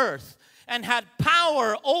the earth and had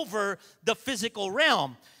power over the physical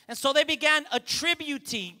realm. And so they began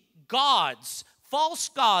attributing gods, false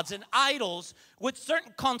gods and idols with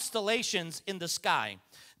certain constellations in the sky.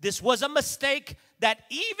 This was a mistake that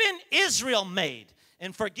even Israel made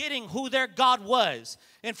in forgetting who their God was,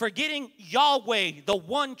 and forgetting Yahweh, the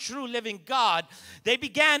one true living God. They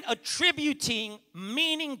began attributing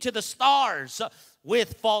meaning to the stars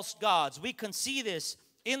with false gods. We can see this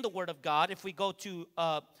in the Word of God if we go to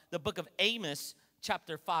the book of Amos,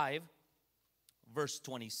 chapter 5, verse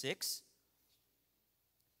 26.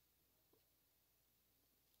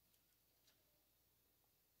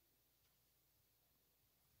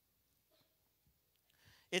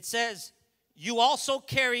 It says, "You also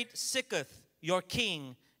carried Sikkuth, your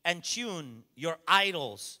king, and Chun, your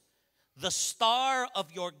idols, the star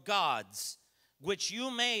of your gods, which you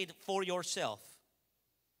made for yourself.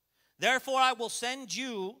 Therefore I will send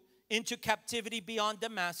you into captivity beyond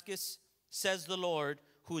Damascus, says the Lord,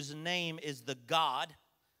 whose name is the God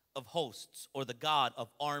of hosts," or the God of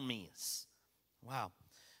armies. Wow.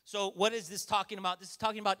 So what is this talking about? This is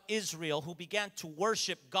talking about Israel, who began to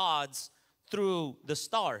worship gods through the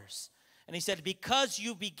stars. And he said, because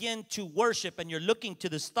you begin to worship and you're looking to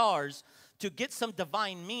the stars to get some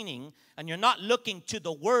divine meaning, and you're not looking to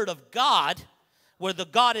the Word of God, where the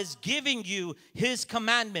God is giving you His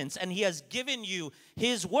commandments and He has given you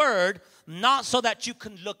His Word, not so that you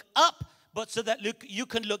can look up, but so that you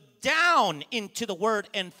can look down into the Word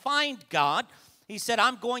and find God. He said,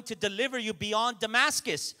 I'm going to deliver you beyond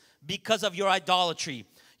Damascus because of your idolatry.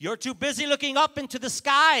 You're too busy looking up into the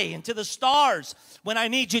sky, into the stars, when I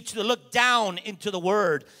need you to look down into the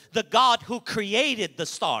Word. The God who created the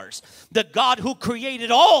stars. The God who created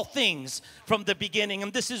all things from the beginning.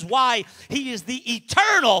 And this is why He is the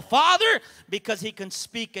eternal Father, because He can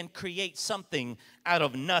speak and create something out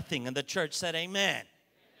of nothing. And the church said, amen.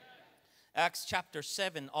 Acts chapter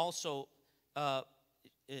 7 also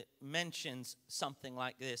it mentions something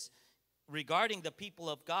like this regarding the people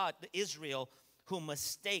of God, Israel, who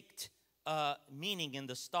mistaked meaning in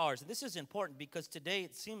the stars. And this is important because today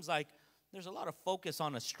it seems like there's a lot of focus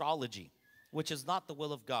on astrology, which is not the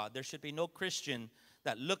will of God. There should be no Christian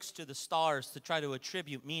that looks to the stars to try to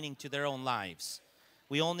attribute meaning to their own lives.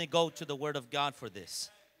 We only go to the Word of God for this.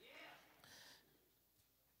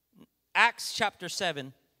 Acts chapter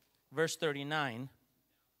 7, verse 39,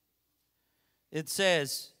 it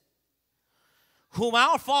says, whom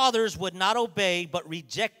our fathers would not obey, but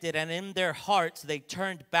rejected, and in their hearts they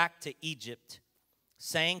turned back to Egypt,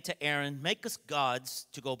 saying to Aaron, make us gods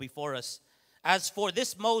to go before us. As for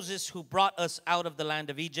this Moses who brought us out of the land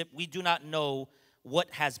of Egypt, we do not know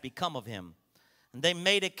what has become of him. And they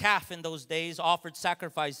made a calf in those days, offered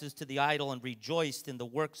sacrifices to the idol, and rejoiced in the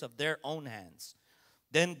works of their own hands.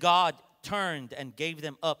 Then God turned and gave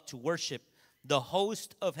them up to worship the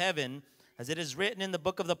host of heaven. As it is written in the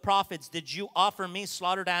book of the prophets, did you offer me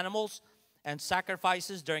slaughtered animals and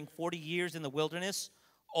sacrifices during 40 years in the wilderness,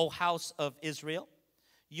 O house of Israel?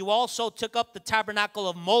 You also took up the tabernacle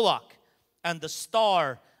of Moloch and the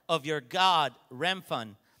star of your god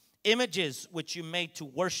Remphan, images which you made to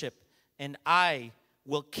worship, and I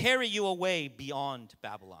will carry you away beyond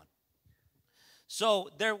Babylon. So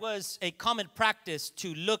there was a common practice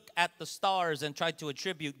to look at the stars and try to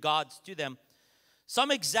attribute gods to them. Some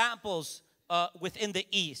examples within the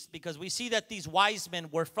East, because we see that these wise men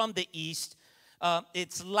were from the East.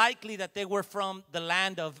 It's likely that they were from the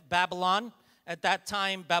land of Babylon. At that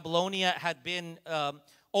time, Babylonia had been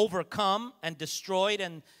overcome and destroyed,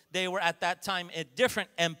 and they were at that time a different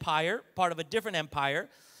empire, part of a different empire.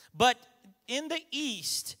 But in the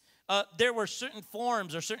East, there were certain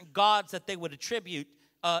forms or certain gods that they would attribute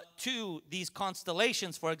to these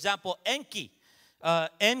constellations. For example, Enki.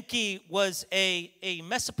 Enki was a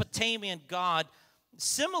Mesopotamian god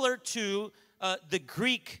similar to the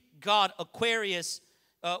Greek god Aquarius,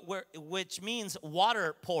 which means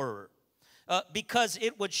water pourer, because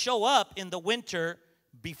it would show up in the winter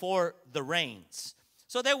before the rains.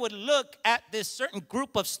 So they would look at this certain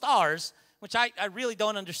group of stars, which I really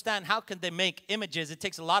don't understand. How can they make images? It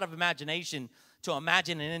takes a lot of imagination to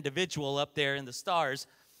imagine an individual up there in the stars.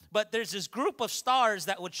 But there's this group of stars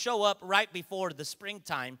that would show up right before the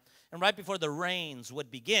springtime and right before the rains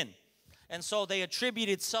would begin. And so they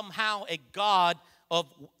attributed somehow a god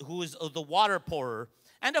who is the water pourer,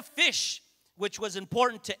 and a fish, which was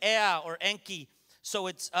important to Ea or Enki. So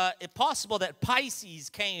it's possible that Pisces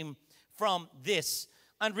came from this.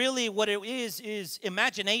 And really what it is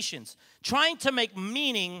imaginations, trying to make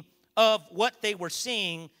meaning of what they were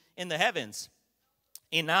seeing in the heavens.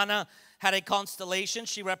 Inanna had a constellation.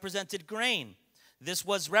 She represented grain. This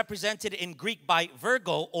was represented in Greek by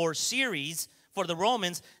Virgo, or Ceres for the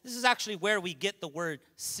Romans. This is actually where we get the word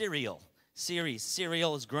cereal. Ceres,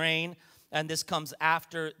 cereal is grain. and this comes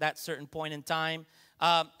after that certain point in time.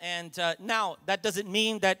 Now, that doesn't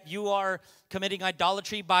mean that you are committing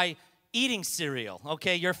idolatry by eating cereal,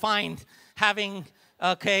 okay? You're fine having,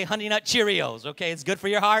 okay, Honey Nut Cheerios, okay? It's good for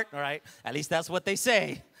your heart, all right? At least that's what they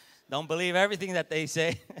say. Don't believe everything that they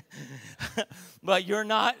say. But you're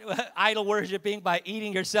not idol worshiping by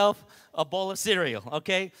eating yourself a bowl of cereal,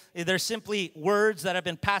 okay? They're simply words that have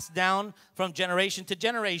been passed down from generation to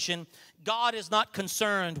generation. God is not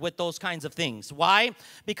concerned with those kinds of things. Why?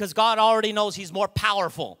 Because God already knows He's more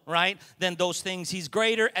powerful, right, than those things. He's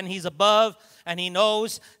greater and He's above, and He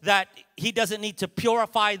knows that He doesn't need to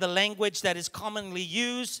purify the language that is commonly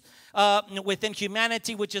used within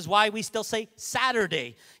humanity, which is why we still say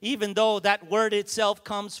Saturday, even though that word itself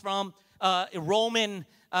comes from Roman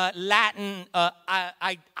Latin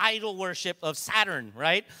idol worship of Saturn,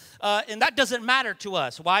 right? And that doesn't matter to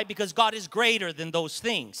us. Why? Because God is greater than those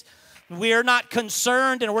things. We're not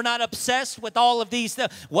concerned and we're not obsessed with all of these.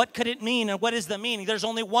 What could it mean and what is the meaning? There's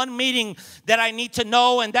only one meaning that I need to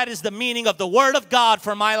know, and that is the meaning of the Word of God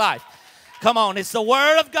for my life. Come on, it's the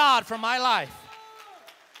Word of God for my life.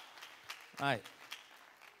 Right.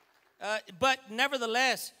 But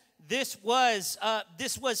nevertheless, this was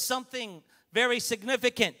something very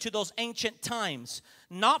significant to those ancient times.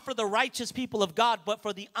 Not for the righteous people of God, but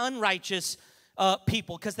for the unrighteous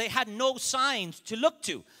people, because they had no signs to look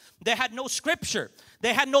to. They had no scripture.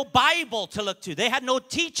 They had no Bible to look to. They had no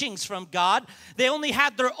teachings from God. They only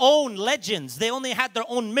had their own legends. They only had their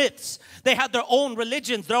own myths. They had their own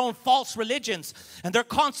religions, their own false religions. And they're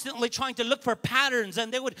constantly trying to look for patterns.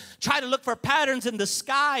 And they would try to look for patterns in the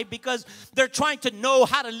sky because they're trying to know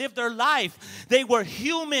how to live their life. They were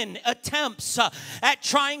human attempts at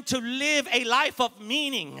trying to live a life of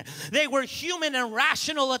meaning. They were human and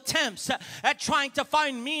rational attempts at trying to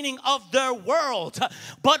find meaning of their world.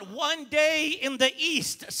 But one day in the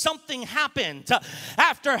East, something happened.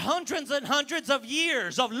 After hundreds and hundreds of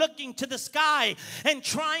years of looking to the sky and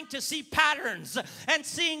trying to see patterns and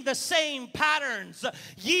seeing the same patterns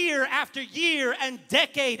year after year and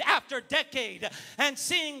decade after decade, and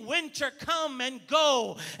seeing winter come and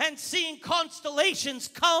go and seeing constellations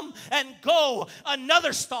come and go,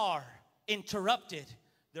 another star interrupted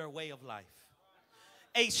their way of life.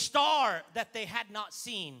 A star that they had not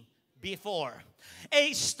seen before.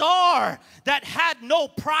 A star that had no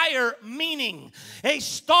prior meaning. A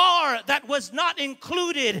star that was not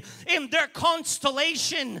included in their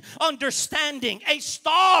constellation understanding. A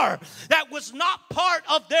star that was not part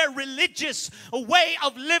of their religious way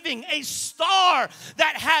of living. A star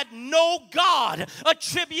that had no God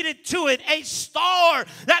attributed to it. A star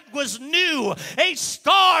that was new. A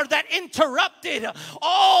star that interrupted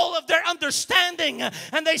all of their understanding.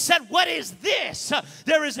 And they said, what is this?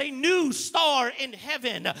 There is a new star in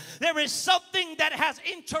heaven. There is something that has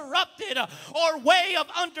interrupted our way of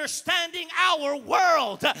understanding our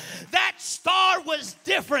world. That star was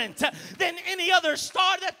different than any other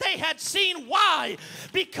star that they had seen. Why?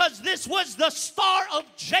 Because this was the star of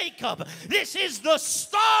Jacob. This is the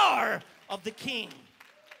star of the king.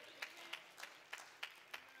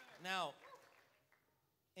 Now,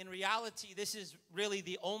 in reality, this is really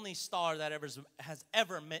the only star that has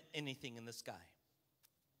ever meant anything in the sky.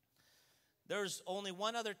 There's only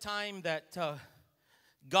one other time that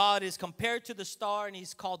God is compared to the star, and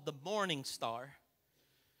He's called the morning star.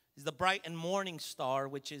 He's the bright and morning star,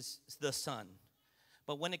 which is the sun.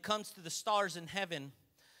 But when it comes to the stars in heaven,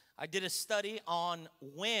 I did a study on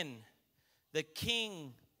when the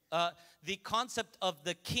king, the concept of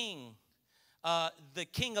the King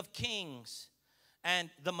of Kings, and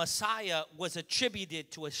the Messiah was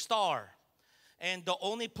attributed to a star. And the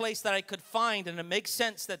only place that I could find, and it makes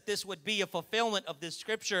sense that this would be a fulfillment of this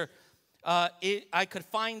scripture, I could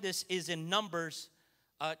find this is in Numbers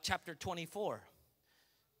chapter 24.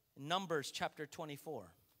 Numbers chapter 24.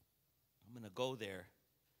 I'm going to go there.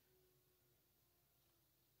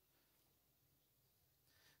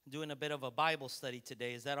 I'm doing a bit of a Bible study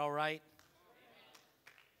today. Is that all right?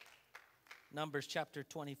 Numbers chapter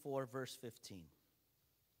 24, verse 15.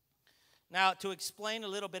 Now, to explain a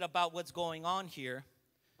little bit about what's going on here,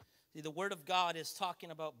 see, the Word of God is talking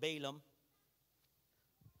about Balaam.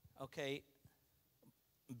 Okay,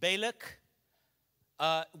 Balak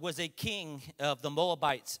was a king of the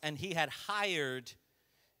Moabites, and he had hired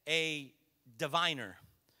a diviner.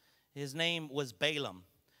 His name was Balaam.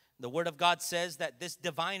 The Word of God says that this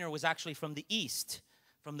diviner was actually from the east,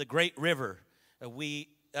 from the great river.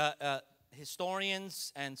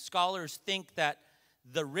 Historians and scholars think that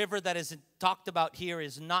the river that is talked about here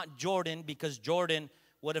is not Jordan, because Jordan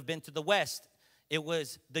would have been to the west. It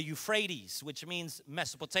was the Euphrates, which means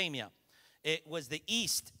Mesopotamia. It was the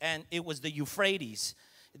east, and it was the Euphrates.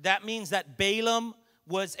 That means that Balaam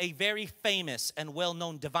was a very famous and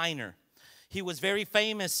well-known diviner. He was very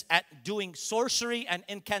famous at doing sorcery and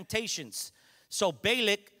incantations. So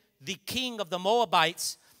Balak, the king of the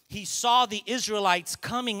Moabites, he saw the Israelites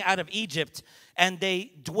coming out of Egypt, and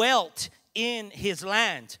they dwelt in his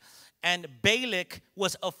land. And Balak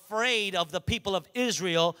was afraid of the people of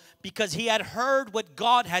Israel because he had heard what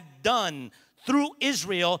God had done through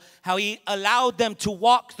Israel, how he allowed them to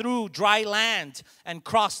walk through dry land and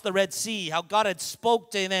cross the Red Sea, how God had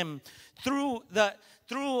spoke to them through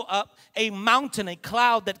a mountain, a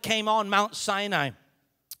cloud that came on Mount Sinai.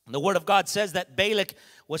 The Word of God says that Balak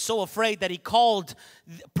was so afraid that he called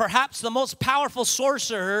perhaps the most powerful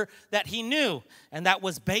sorcerer that he knew, and that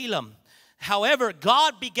was Balaam. However,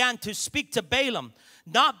 God began to speak to Balaam,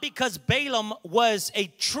 not because Balaam was a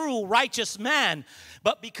true righteous man,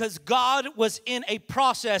 but because God was in a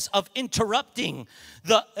process of interrupting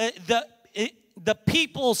the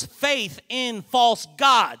people's faith in false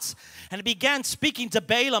gods. And he began speaking to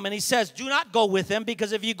Balaam, and he says, do not go with him,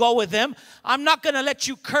 because if you go with him, I'm not going to let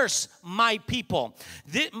you curse my people.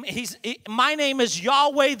 My name is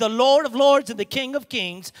Yahweh, the Lord of lords and the King of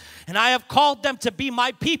kings, and I have called them to be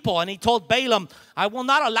my people. And he told Balaam, I will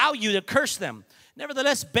not allow you to curse them.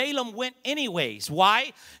 Nevertheless, Balaam went anyways.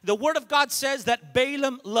 Why? The Word of God says that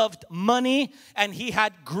Balaam loved money and he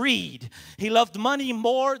had greed. He loved money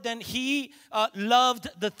more than he loved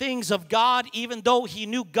the things of God, even though he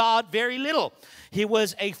knew God very little. He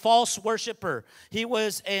was a false worshiper. He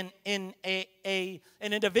was an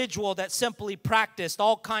individual that simply practiced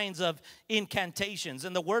all kinds of incantations.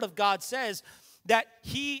 And the Word of God says that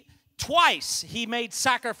twice he made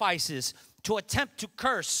sacrifices to attempt to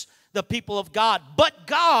curse the people of God. But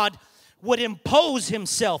God would impose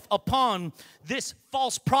himself upon this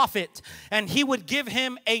false prophet, and he would give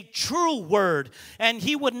him a true word, and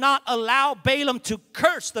he would not allow Balaam to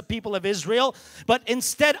curse the people of Israel, but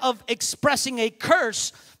instead of expressing a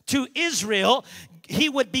curse to Israel, he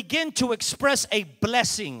would begin to express a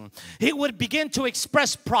blessing. He would begin to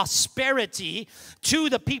express prosperity to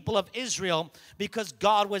the people of Israel because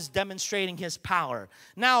God was demonstrating his power.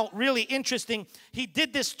 Now, really interesting, he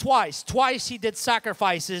did this twice. Twice he did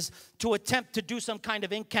sacrifices to attempt to do some kind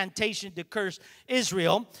of incantation to curse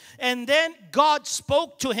Israel. And then God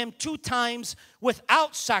spoke to him 2 times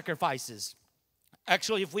without sacrifices.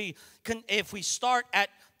 Actually, if we start at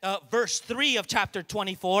verse 3 of chapter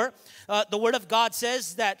 24, the Word of God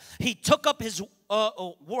says that he took up his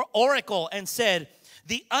oracle and said,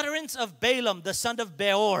 the utterance of Balaam, the son of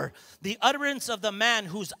Beor, the utterance of the man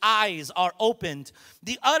whose eyes are opened,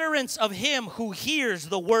 the utterance of him who hears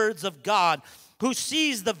the words of God, who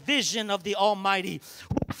sees the vision of the Almighty,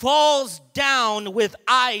 who falls down with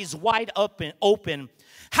eyes wide open.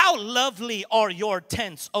 How lovely are your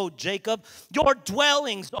tents, O Jacob, your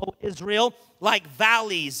dwellings, O Israel, like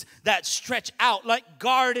valleys that stretch out, like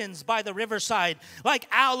gardens by the riverside, like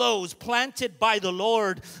aloes planted by the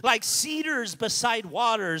Lord, like cedars beside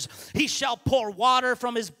waters. He shall pour water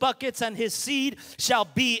from his buckets, and his seed shall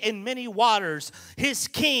be in many waters. His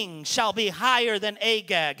king shall be higher than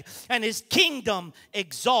Agag, and his kingdom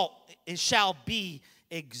shall be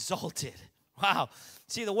exalted. Wow.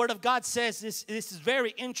 See, the Word of God says this is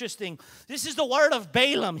very interesting. This is the word of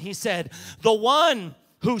Balaam, he said. The one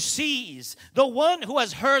who sees, the one who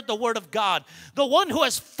has heard the word of God, the one who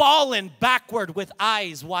has fallen backward with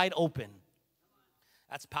eyes wide open.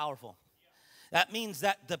 That's powerful. That means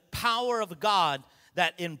that the power of God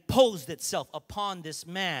that imposed itself upon this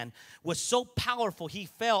man was so powerful, he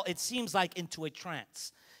fell, it seems like, into a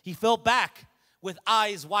trance. He fell back with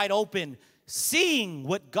eyes wide open, seeing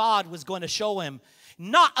what God was going to show him.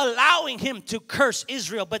 Not allowing him to curse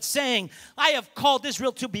Israel, but saying, I have called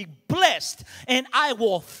Israel to be blessed, and I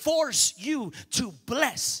will force you to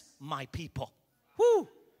bless my people. Woo!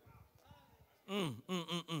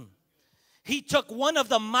 He took one of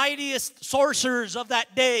the mightiest sorcerers of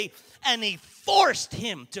that day, and he forced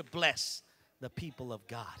him to bless the people of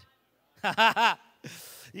God.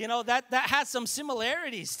 You know, that has some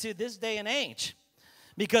similarities to this day and age.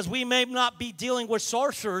 Because we may not be dealing with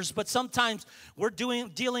sorcerers, but sometimes we're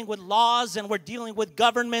dealing with laws, and we're dealing with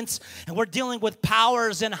governments, and we're dealing with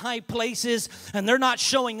powers in high places, and they're not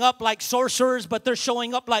showing up like sorcerers, but they're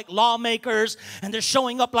showing up like lawmakers, and they're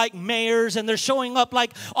showing up like mayors, and they're showing up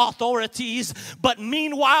like authorities. But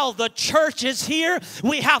meanwhile, the church is here.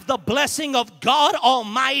 We have the blessing of God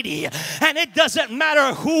Almighty, and it doesn't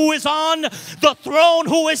matter who is on the throne,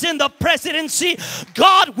 who is in the presidency.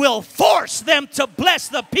 God will force them to bless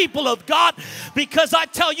bless the people of God, because I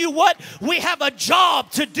tell you what, we have a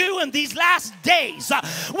job to do in these last days.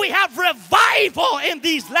 We have revival in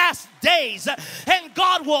these last days, and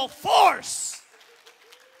God will force.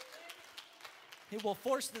 He will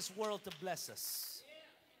force this world to bless us.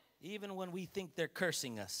 Even when we think they're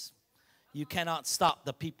cursing us, you cannot stop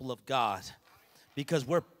the people of God, because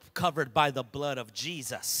we're covered by the blood of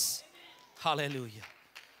Jesus. Hallelujah.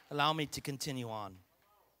 Allow me to continue on.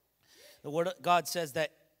 The word of God says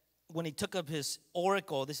that when he took up his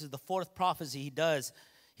oracle, this is the fourth prophecy he does,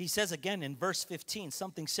 he says again in verse 15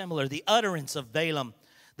 something similar. The utterance of Balaam,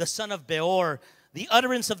 the son of Beor, the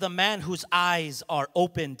utterance of the man whose eyes are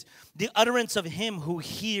opened, the utterance of him who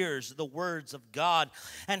hears the words of God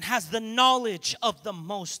and has the knowledge of the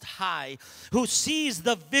Most High, who sees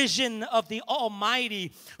the vision of the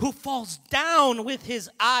Almighty, who falls down with his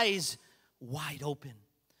eyes wide open.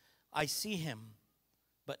 I see him,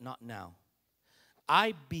 but not now.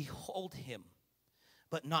 I behold him,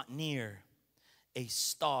 but not near. A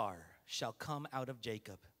star shall come out of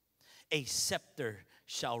Jacob. A scepter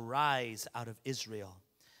shall rise out of Israel,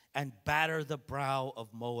 and batter the brow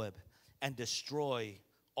of Moab, and destroy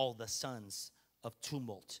all the sons of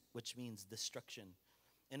tumult, which means destruction.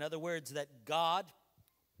 In other words, that God,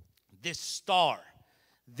 this star,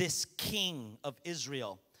 this king of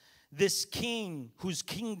Israel, this king whose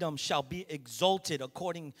kingdom shall be exalted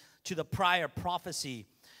according to the prior prophecy,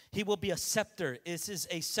 he will be a scepter. This is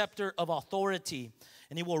a scepter of authority,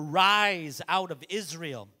 and he will rise out of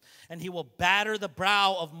Israel, and he will batter the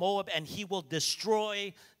brow of Moab, and he will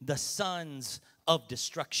destroy the sons of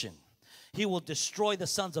destruction. He will destroy the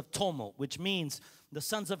sons of tumult, which means the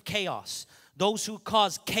sons of chaos, those who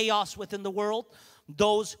cause chaos within the world,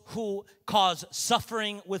 those who cause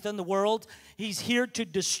suffering within the world. He's here to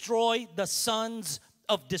destroy the sons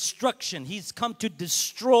of destruction. He's come to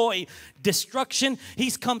destroy destruction.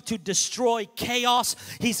 He's come to destroy chaos.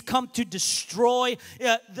 He's come to destroy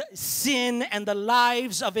the sin and the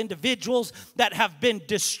lives of individuals that have been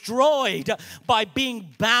destroyed by being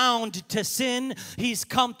bound to sin. He's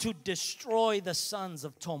come to destroy the sons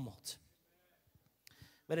of tumult.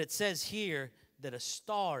 But it says here that a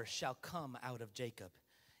star shall come out of Jacob.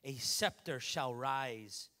 A scepter shall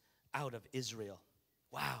rise out of Israel.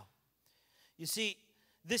 Wow. You see,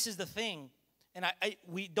 this is the thing, and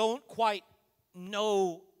we don't quite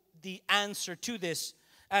know the answer to this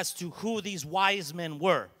as to who these wise men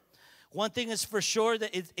were. One thing is for sure,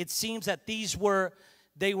 that it seems that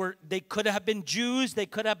they could have been Jews, they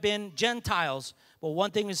could have been Gentiles. But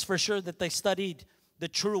one thing is for sure, that they studied the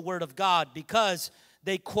true word of God, because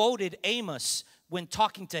they quoted Amos when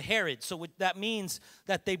talking to Herod. So that means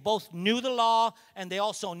that they both knew the law, and they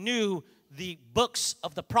also knew the books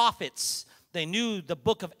of the prophets. They knew the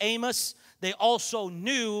book of Amos. They also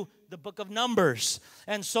knew the book of Numbers.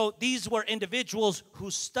 And so these were individuals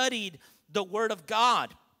who studied the word of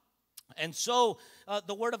God. And so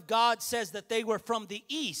the word of God says that they were from the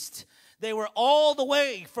east. They were all the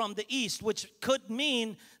way from the east, which could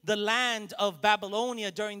mean the land of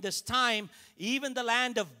Babylonia during this time, even the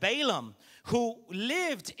land of Balaam, who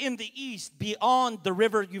lived in the east beyond the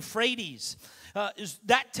river Euphrates.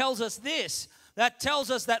 That tells us this. That tells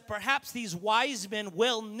us that perhaps these wise men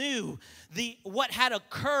well knew what had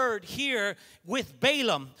occurred here with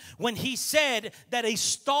Balaam when he said that a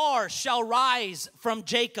star shall rise from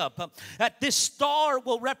Jacob. That this star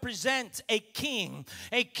will represent a king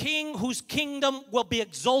whose kingdom will be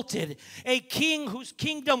exalted, a king whose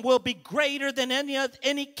kingdom will be greater than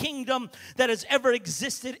any kingdom that has ever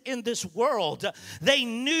existed in this world. They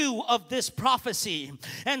knew of this prophecy,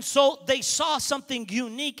 and so they saw something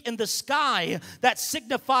unique in the sky that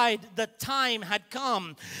signified the time had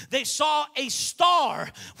come. They saw a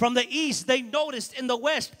star from the east. They noticed in the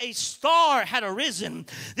west a star had arisen.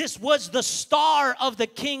 This was the star of the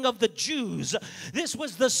King of the Jews. This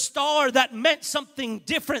was the star that meant something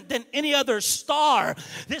different than any other star.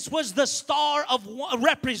 This was the star of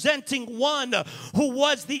representing one who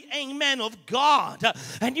was the Amen of God.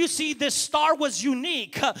 And you see, this star was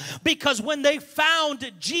unique because when they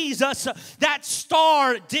found Jesus, that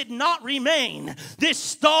star did not remain. This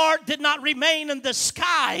star did not remain in the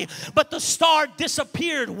sky, but the star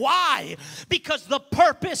disappeared. Why? Because the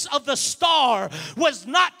purpose of the star was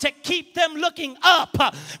not to keep them looking up,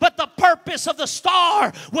 but the purpose of the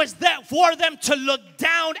star was that for them to look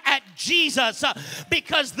down at Jesus,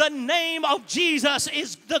 because the name of Jesus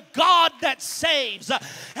is the God that saves. slaves.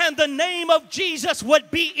 And the name of Jesus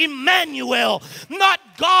would be Emmanuel, not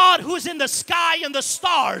God who's in the sky and the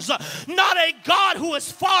stars, not a God who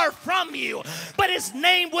is far from you, but his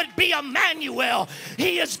name would be Emmanuel.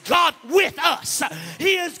 He is God with us.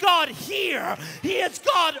 He is God here. He is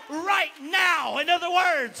God right now. In other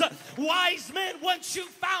words, wise men, once you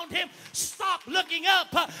found him, stop looking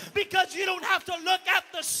up, because you don't have to look at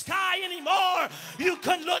the sky anymore. You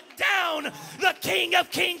can look down. The King of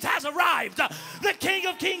Kings has arrived. The King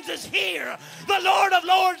of Kings is here. The Lord of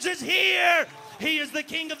Lords is here. He is the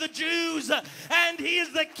King of the Jews, and he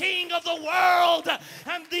is the King of the world,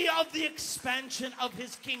 and of the expansion of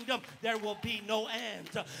his kingdom there will be no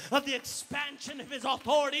end. Of the expansion of his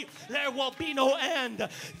authority there will be no end.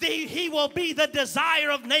 He will be the desire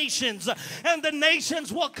of nations, and the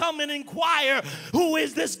nations will come and inquire, who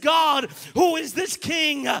is this God? Who is this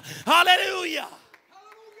King? Hallelujah.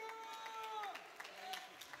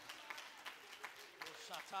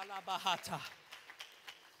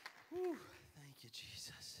 Whew. Thank you,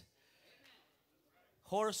 Jesus.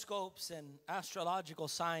 Horoscopes and astrological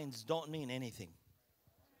signs don't mean anything.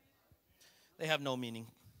 They have no meaning.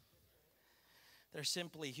 They're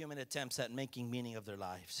simply human attempts at making meaning of their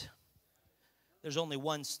lives. There's only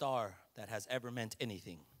one star that has ever meant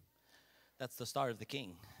anything. That's the star of the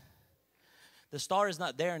King. The star is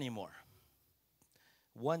not there anymore.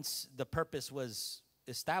 Once the purpose was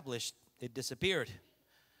established, it disappeared.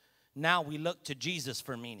 Now we look to Jesus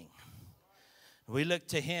for meaning. We look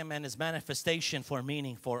to him and his manifestation for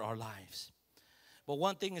meaning for our lives. But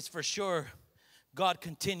one thing is for sure, God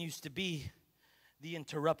continues to be the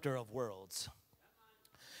interrupter of worlds.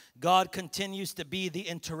 God continues to be the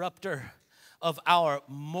interrupter of our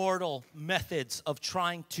mortal methods of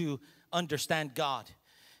trying to understand God.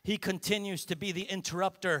 He continues to be the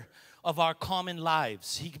interrupter of our common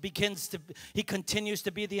lives. He continues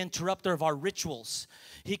to be the interrupter of our rituals.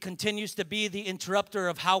 He continues to be the interrupter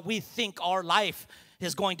of how we think our life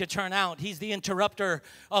is going to turn out. He's the interrupter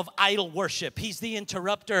of idol worship. He's the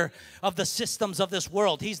interrupter of the systems of this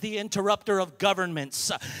world. He's the interrupter of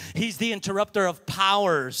governments. He's the interrupter of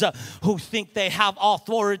powers who think they have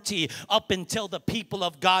authority up until the people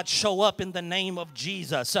of God show up in the name of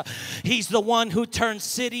Jesus. He's the one who turns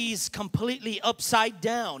cities completely upside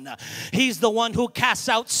down. He's the one who casts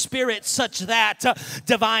out spirits such that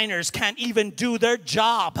diviners can't even do their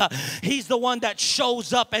job. He's the one that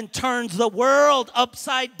shows up and turns the world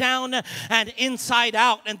upside down and inside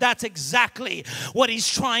out. And that's exactly what he's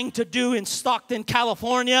trying to do in Stockton,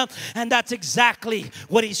 California. And that's exactly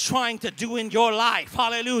what he's trying to do in your life.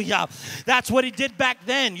 Hallelujah. That's what he did back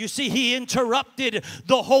then. You see, he interrupted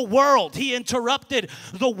the whole world. He interrupted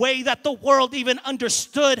the way that the world even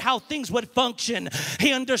understood how things would function.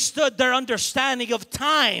 He understood their understanding of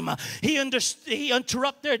time. He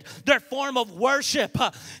interrupted their form of worship.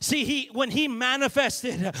 See, when he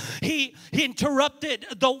manifested, he interrupted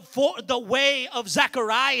the way of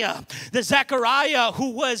Zechariah. The Zechariah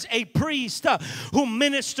who was a priest who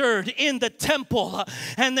ministered in the temple.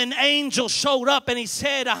 And an angel showed up and he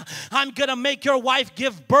said, I'm going to make your wife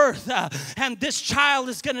give birth. And this child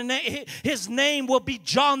is going to, his name will be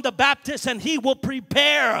John the Baptist, and he will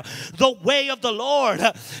prepare the way of the Lord.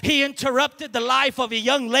 He interrupted the life of a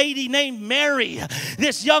young lady named Mary.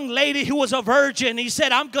 This young lady who was a virgin. He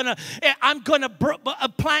said, I'm going to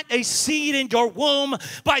plant a seed in your womb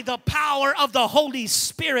by the power of the Holy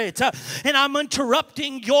Spirit. And I'm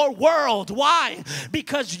interrupting your world. Why?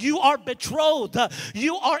 Because you are betrothed.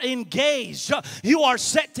 You are engaged. You are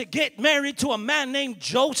set to get married to a man named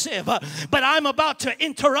Joseph. But I'm about to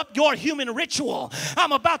interrupt your human ritual.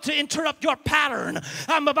 I'm about to interrupt your pattern.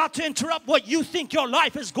 I'm about to interrupt what you think your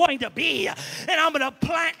life is going to be. And I'm going to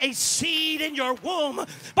plant a seed in your womb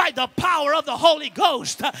by the power of the Holy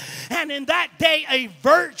Ghost. And in that day, a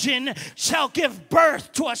virgin shall give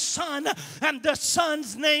birth to a son, and the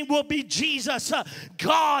son's name will be Jesus,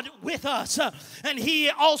 God with us. And he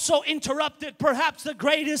also interrupted perhaps the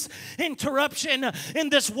greatest interruption in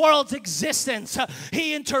this world's existence.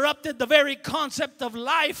 He interrupted the very concept of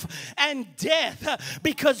life and death,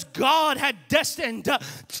 because God had destined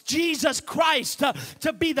Jesus Christ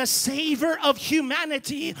to be the Savior of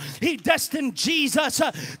humanity. He destined Jesus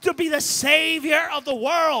to be the Savior of the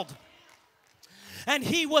world. and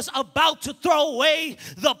he was about to throw away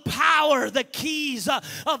the power, the keys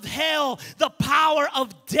of hell, the power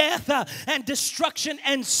of death and destruction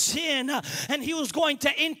and sin. And he was going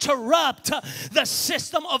to interrupt the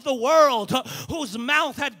system of the world, whose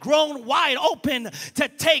mouth had grown wide open to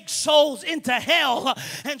take souls into hell.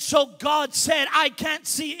 And so God said, I can't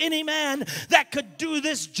see any man that could do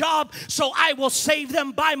this job, so I will save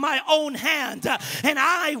them by my own hand, and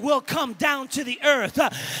I will come down to the earth.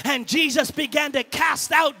 And Jesus began to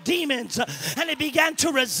cast out demons, and he began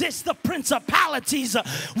to resist the principalities.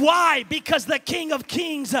 Why? Because the King of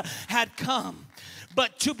Kings had come.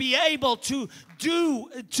 But to be able to do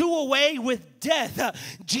away with death,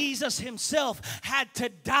 Jesus himself had to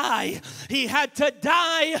die. He had to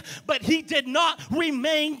die, but he did not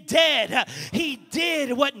remain dead. He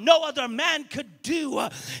did what no other man could do.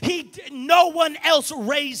 No one else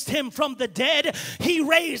raised him from the dead. He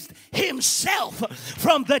raised himself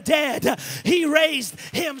from the dead. He raised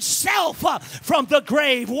himself from the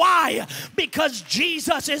grave. Why? Because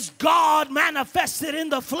Jesus is God manifested in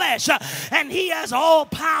the flesh, and he has all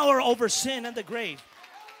power over sin and the grave.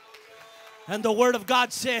 And the Word of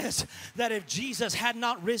God says that if Jesus had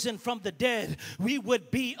not risen from the dead, we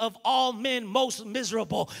would be of all men most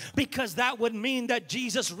miserable, because that would mean that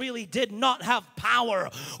Jesus really did not have power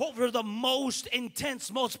over the most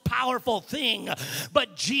intense, most powerful thing.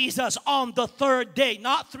 But Jesus, on the third day,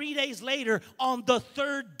 not 3 days later, on the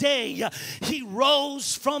third day, he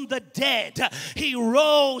rose from the dead. He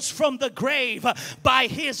rose from the grave by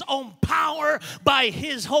his own power, by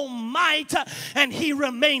his own might, and he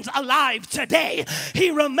remains alive today. He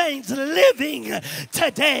remains living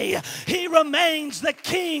today. He remains the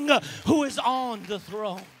King who is on the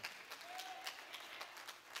throne.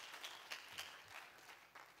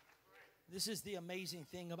 This is the amazing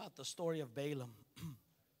thing about the story of Balaam.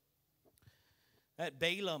 That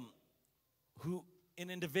Balaam, an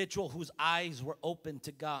individual whose eyes were open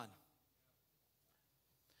to God.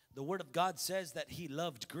 The Word of God says that he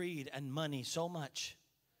loved greed and money so much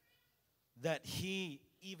that he,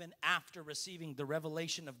 even after receiving the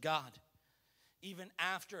revelation of God, even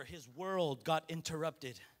after his world got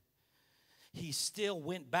interrupted, he still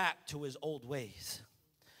went back to his old ways.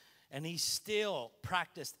 And he still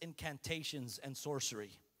practiced incantations and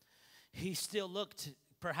sorcery. He still looked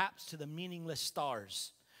perhaps to the meaningless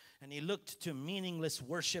stars. And he looked to meaningless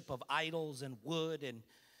worship of idols and wood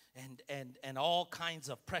and all kinds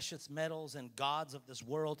of precious metals and gods of this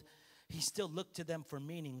world. He still looked to them for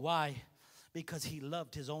meaning. Why? Because he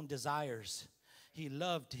loved his own desires. He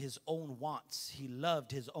loved his own wants. He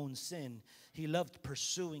loved his own sin. He loved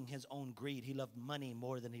pursuing his own greed. He loved money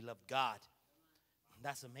more than he loved God.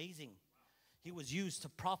 That's amazing. He was used to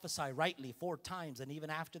prophesy rightly 4 times, and even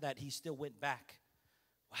after that, he still went back.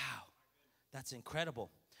 Wow, that's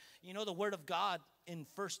incredible. You know, the Word of God in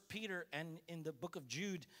 1 Peter and in the book of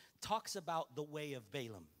Jude talks about the way of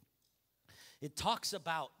Balaam. It talks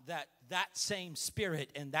about that same spirit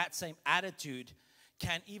and that same attitude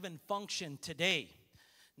can even function today.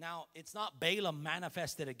 Now, it's not Balaam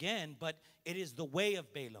manifested again, but it is the way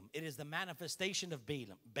of Balaam. It is the manifestation of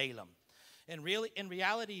Balaam. And really, in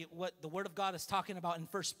reality, what the Word of God is talking about in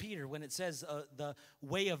 1 Peter, when it says the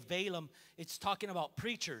way of Balaam, it's talking about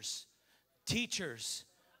preachers, teachers,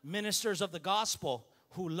 ministers of the gospel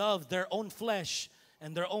who love their own flesh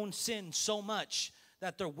and their own sin so much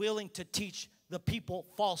that they're willing to teach the people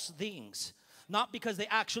false things. Not because they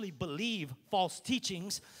actually believe false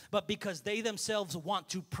teachings, but because they themselves want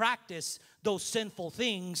to practice those sinful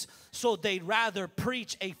things. So they'd rather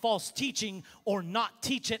preach a false teaching or not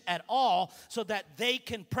teach it at all so that they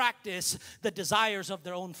can practice the desires of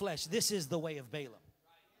their own flesh. This is the way of Balaam.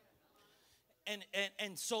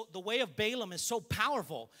 And so the way of Balaam is so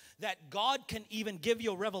powerful that God can even give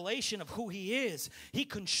you a revelation of who he is. He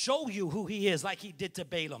can show you who he is like he did to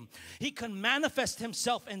Balaam. He can manifest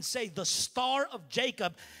himself and say, the star of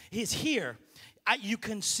Jacob is here. You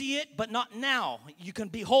can see it, but not now. You can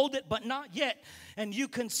behold it, but not yet. And you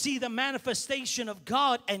can see the manifestation of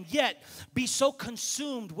God and yet be so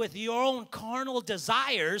consumed with your own carnal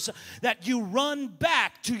desires that you run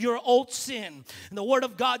back to your old sin. And the Word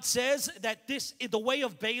of God says that the way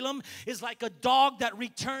of Balaam is like a dog that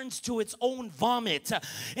returns to its own vomit,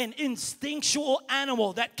 an instinctual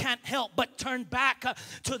animal that can't help but turn back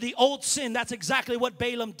to the old sin. That's exactly what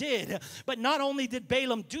Balaam did. But not only did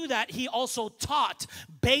Balaam do that, he also taught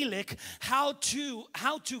Balak how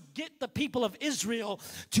to get the people of Israel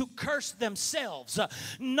to curse themselves.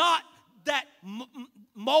 Not that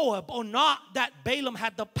Moab, or not that Balaam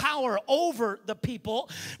had the power over the people,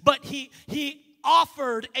 but he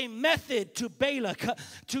offered a method to Balak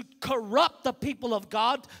to corrupt the people of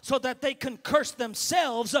God so that they can curse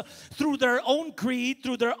themselves through their own greed,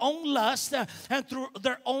 through their own lust, and through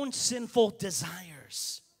their own sinful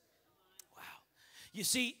desires. Wow. You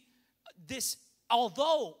see, this,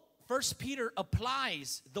 although First Peter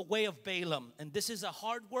applies the way of Balaam, and this is a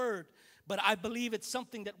hard word, but I believe it's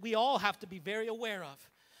something that we all have to be very aware of.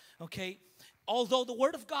 Okay? Although the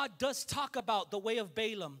Word of God does talk about the way of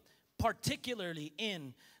Balaam, particularly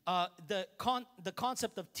in the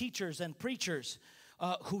concept of teachers and preachers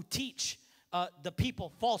who teach the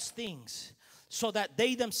people false things so that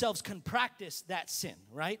they themselves can practice that sin,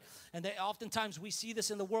 right? And oftentimes we see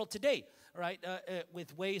this in the world today, right?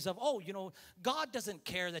 With ways of, oh, you know, God doesn't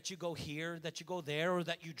care that you go here, that you go there, or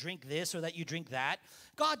that you drink this or that you drink that.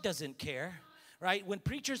 God doesn't care. Right? When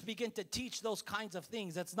preachers begin to teach those kinds of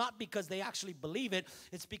things, that's not because they actually believe it.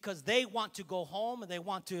 It's because they want to go home and they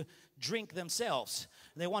want to drink themselves.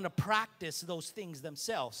 They want to practice those things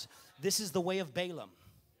themselves. This is the way of Balaam.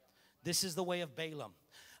 This is the way of Balaam.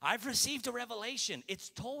 I've received a revelation. It's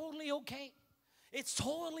totally okay. It's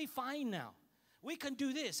totally fine now. We can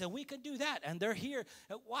do this and we can do that. And they're here.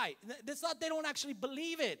 Why? It's not they don't actually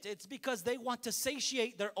believe it. It's because they want to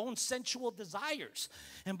satiate their own sensual desires.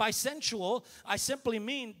 And by sensual, I simply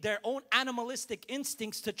mean their own animalistic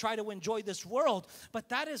instincts to try to enjoy this world. But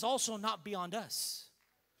that is also not beyond us.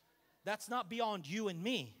 That's not beyond you and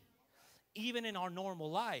me, even in our normal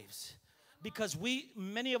lives. Because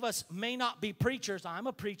many of us may not be preachers. I'm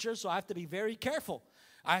a preacher, so I have to be very careful.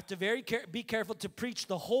 I have to be careful to preach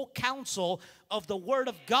the whole counsel of the Word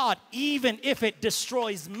of God, even if it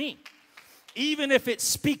destroys me, even if it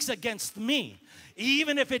speaks against me,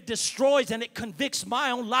 even if it destroys and it convicts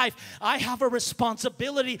my own life. I have a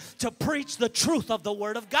responsibility to preach the truth of the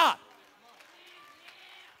Word of God.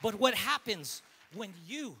 But what happens when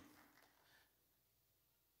you,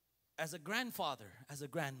 as a grandfather, as a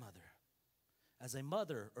grandmother, as a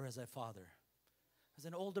mother or as a father, as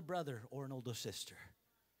an older brother or an older sister,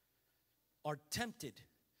 are tempted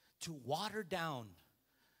to water down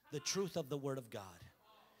the truth of the Word of God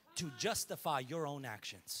to justify your own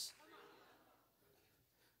actions?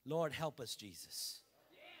 Lord, help us, Jesus.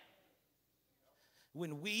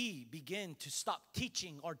 When we begin to stop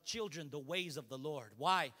teaching our children the ways of the Lord.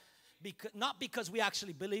 Why? Not because we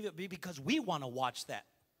actually believe it, but because we want to watch that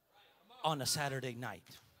on a Saturday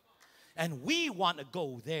night. And we want to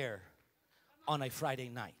go there on a Friday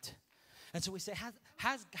night. And so we say,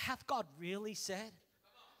 hath God really said?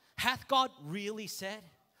 Hath God really said?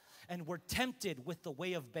 And we're tempted with the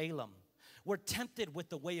way of Balaam. We're tempted with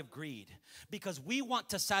the way of greed because we want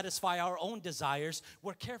to satisfy our own desires.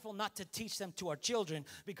 We're careful not to teach them to our children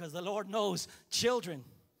because the Lord knows children,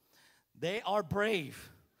 they are brave.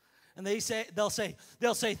 And they'll say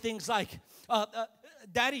things like,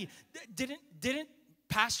 Daddy, didn't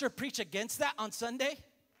Pastor preach against that on Sunday?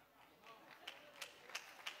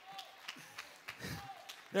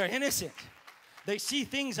 They're innocent. They see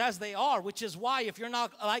things as they are, which is why if you're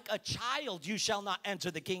not like a child, you shall not enter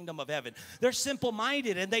the kingdom of heaven. They're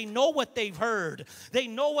simple-minded and they know what they've heard. They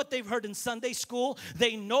know what they've heard in Sunday school.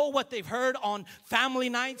 They know what they've heard on family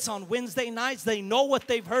nights, on Wednesday nights. They know what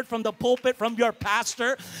they've heard from the pulpit, from your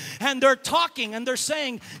pastor. And they're talking and they're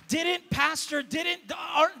saying, didn't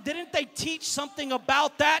they teach something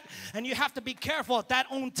about that? And you have to be careful at that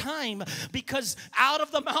own time because out of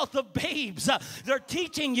the mouth of babes, they're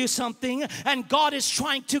teaching you something and God is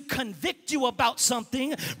trying to convict you about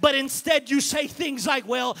something, but instead you say things like,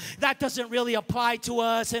 well, that doesn't really apply to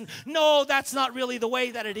us, and no, that's not really the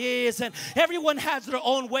way that it is, and everyone has their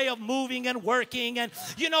own way of moving and working, and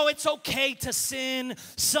you know, it's okay to sin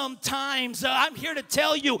sometimes. I'm here to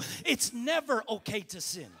tell you, it's never okay to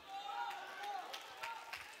sin.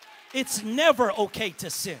 It's never okay to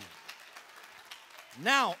sin.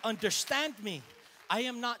 Now, understand me. I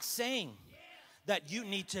am not saying that you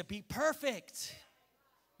need to be perfect.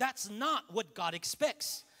 That's not what God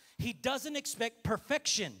expects. He doesn't expect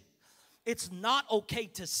perfection. It's not okay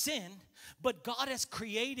to sin, but God has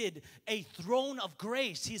created a throne of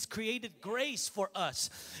grace. He's created grace for us,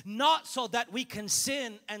 not so that we can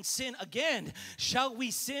sin and sin again. Shall we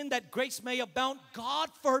sin that grace may abound? God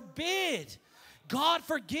forbid. God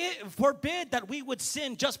forbid that we would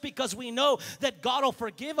sin just because we know that God will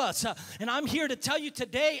forgive us. And I'm here to tell you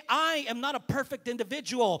today, I am not a perfect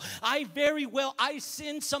individual. I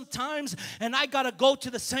sin sometimes, and I got to go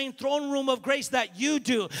to the same throne room of grace that you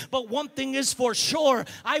do. But one thing is for sure,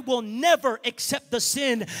 I will never accept the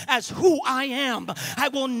sin as who I am. I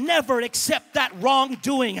will never accept that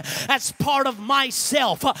wrongdoing as part of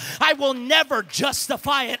myself. I will never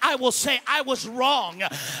justify it. I will say I was wrong.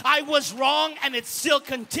 I was wrong, and it still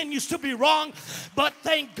continues to be wrong, but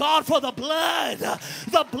thank God for the blood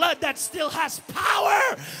that still has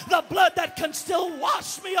power, the blood that can still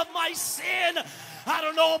wash me of my sin. I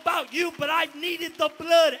don't know about you, but I've needed the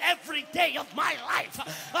blood every day of my life.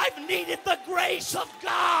 I've needed the grace of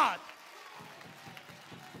God.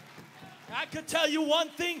 I could tell you one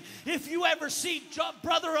thing, if you ever see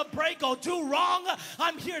Brother Abrego do wrong,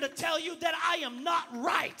 I'm here to tell you that I am not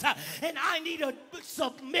right, and I need to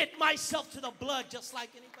submit myself to the blood just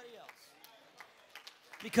like anybody else.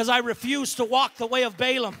 Because I refuse to walk the way of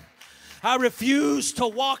Balaam. I refuse to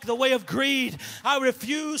walk the way of greed. I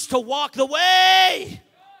refuse to walk the way.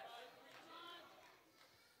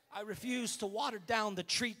 I refuse to water down the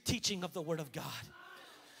teaching of the Word of God.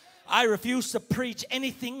 I refuse to preach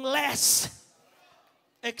anything less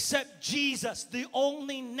except Jesus, the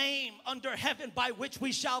only name under heaven by which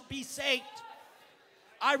we shall be saved.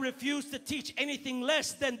 I refuse to teach anything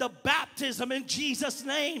less than the baptism in Jesus'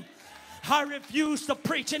 name. I refuse to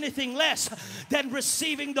preach anything less than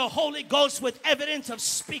receiving the Holy Ghost with evidence of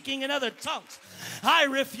speaking in other tongues. I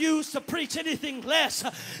refuse to preach anything less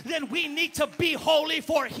than we need to be holy,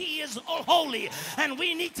 for He is holy, and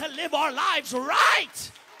we need to live our lives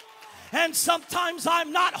right. And sometimes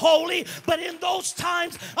I'm not holy, but in those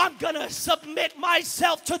times I'm going to submit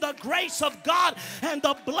myself to the grace of God and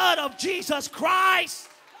the blood of Jesus Christ.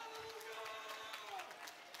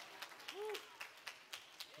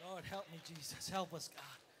 Lord, help me, Jesus. Help us,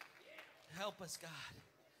 God. Help us, God.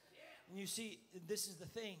 And you see, this is the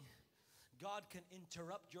thing. God can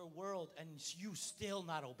interrupt your world and you still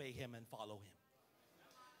not obey Him and follow Him.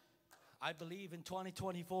 I believe in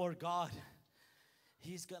 2024, God,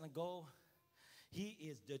 He's going to go. He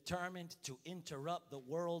is determined to interrupt the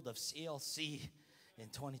world of CLC in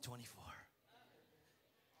 2024.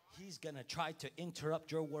 He's going to try to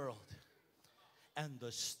interrupt your world. And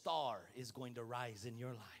the star is going to rise in your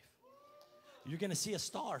life. You're going to see a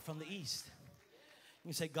star from the east.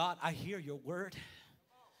 You say, God, I hear your word.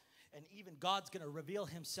 And even God's going to reveal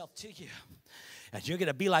Himself to you. And you're going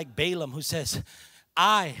to be like Balaam, who says,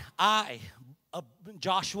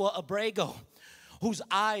 Joshua Abrego, whose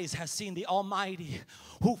eyes has seen the Almighty,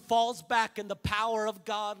 who falls back in the power of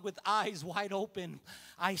God with eyes wide open.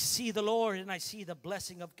 I see the Lord and I see the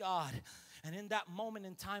blessing of God. And in that moment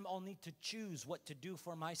in time, I'll need to choose what to do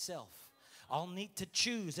for myself. I'll need to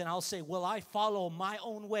choose, and I'll say, will I follow my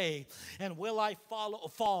own way, and will I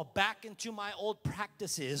fall back into my old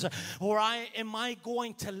practices, or am I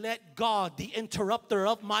going to let God, the interrupter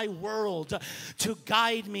of my world, to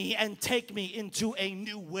guide me and take me into a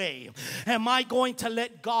new way? Am I going to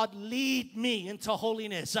let God lead me into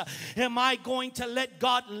holiness? Am I going to let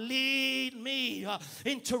God lead me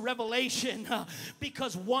into revelation?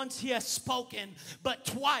 Because once He has spoken, but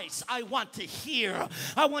twice I want to hear.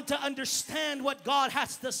 I want to understand what God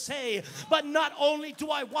has to say. But not only do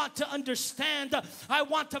I want to understand, I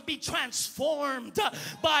want to be transformed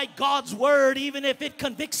by God's word, even if it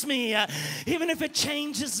convicts me, even if it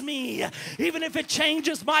changes me, even if it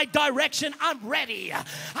changes my direction. I'm ready.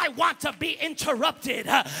 I want to be interrupted.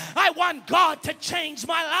 I want God to change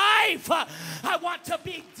my life. I want to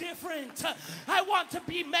be different. I want to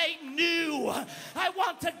be made new. I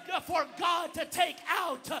want for God to take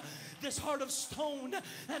out this heart of stone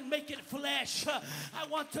and make it flesh. I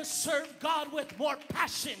want to serve God with more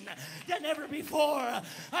passion than ever before.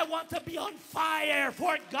 I want to be on fire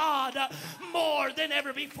for God more than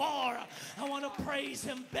ever before. I want to praise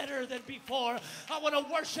Him better than before. I want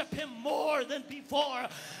to worship Him more than before.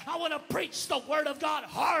 I want to preach the Word of God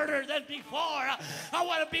harder than before. I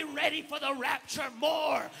want to be ready for the rapture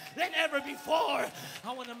more than ever before.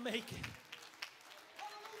 I want to make it.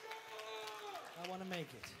 I want to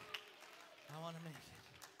make it. I want to make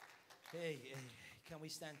it. Hey, can we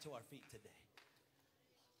stand to our feet today?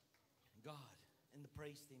 God, in the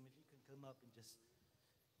praise team, if you can come up and just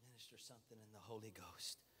minister something in the Holy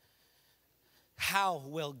Ghost. How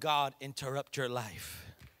will God interrupt your life?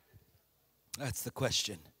 That's the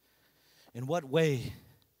question. In what way,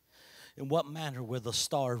 in what manner will the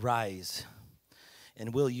star rise?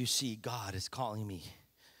 And will you see God is calling me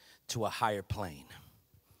to a higher plane?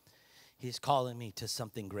 He's calling me to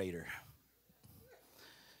something greater.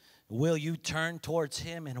 Will you turn towards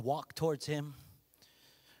him and walk towards him?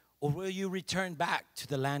 Or will you return back to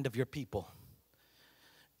the land of your people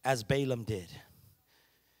as Balaam did?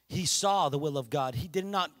 He saw the will of God.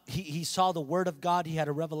 He saw the word of God. He had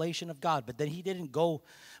a revelation of God, but then he didn't go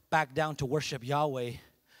back down to worship Yahweh.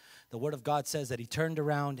 The word of God says that he turned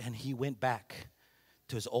around and he went back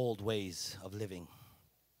to his old ways of living.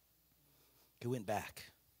 He went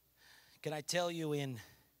back. Can I tell you,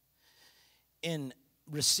 in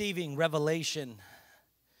receiving revelation,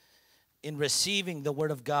 in receiving the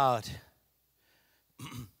word of God,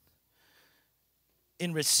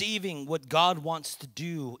 in receiving what God wants to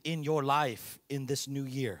do in your life in this new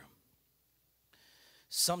year,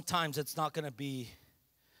 sometimes it's not going to be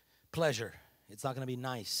pleasure. It's not going to be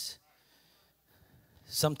nice.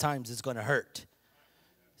 Sometimes it's going to hurt.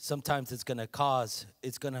 Sometimes it's going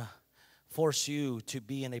to force you to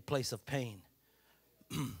be in a place of pain.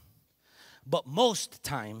 But most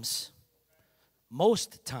times,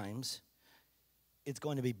 it's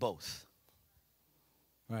going to be both,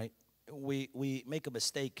 right? We make a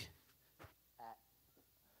mistake.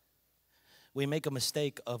 We make a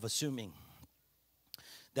mistake of assuming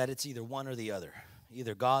that it's either one or the other.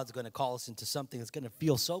 Either God's going to call us into something that's going to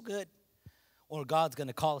feel so good, or God's going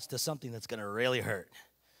to call us to something that's going to really hurt.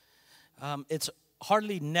 It's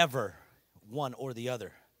hardly never one or the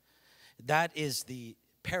other. That is the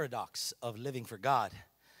paradox of living for God.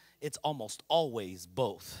 It's almost always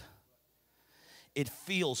both. It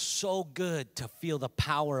feels so good to feel the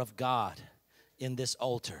power of God in this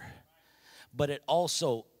altar. But it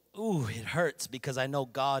also, it hurts because I know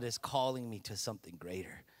God is calling me to something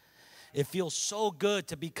greater. It feels so good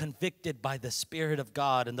to be convicted by the Spirit of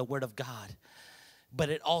God and the Word of God. But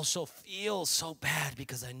it also feels so bad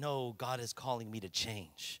because I know God is calling me to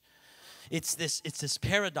change. It's this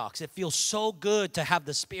paradox. It feels so good to have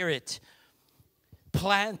the Spirit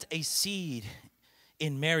plant a seed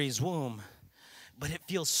in Mary's womb. But it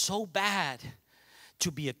feels so bad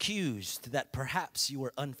to be accused that perhaps you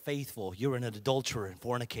were unfaithful. You're an adulterer and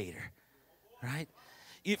fornicator, right?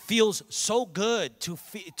 It feels so good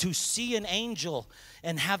to see an angel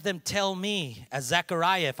and have them tell me, as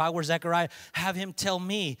Zechariah, if I were Zechariah, have him tell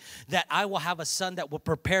me that I will have a son that will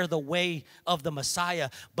prepare the way of the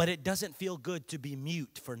Messiah. But it doesn't feel good to be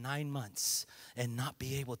mute for 9 months and not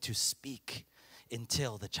be able to speak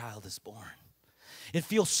until the child is born. It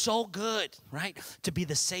feels so good, right, to be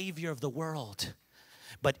the Savior of the world.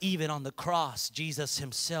 But even on the cross, Jesus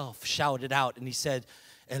himself shouted out and he said,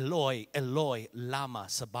 Eloi, Eloi, lama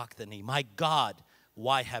sabachthani. My God,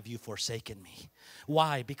 why have you forsaken me?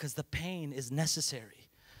 Why? Because the pain is necessary.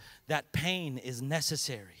 That pain is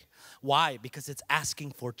necessary. Why? Because it's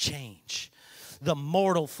asking for change. The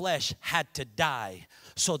mortal flesh had to die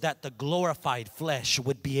so that the glorified flesh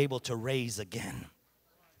would be able to raise again.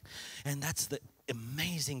 And that's the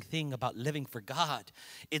amazing thing about living for God.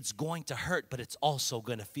 It's going to hurt, but it's also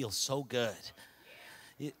going to feel so good.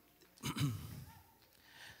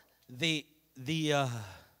 The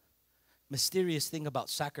mysterious thing about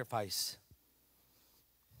sacrifice,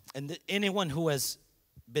 and anyone who has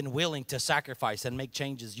been willing to sacrifice and make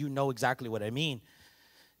changes, you know exactly what I mean.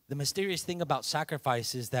 The mysterious thing about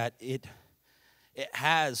sacrifice is that it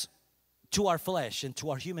has, to our flesh and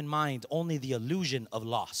to our human mind, only the illusion of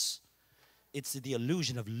loss. It's the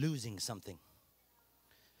illusion of losing something.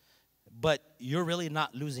 But you're really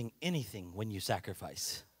not losing anything when you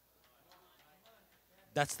sacrifice.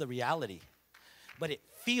 That's the reality. But it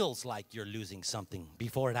feels like you're losing something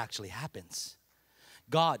before it actually happens.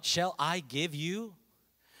 God, shall I give you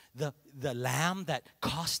the lamb that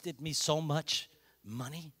costed me so much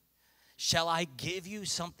money? Shall I give you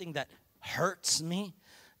something that hurts me?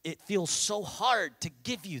 It feels so hard to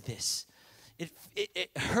give you this.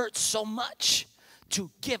 It hurts so much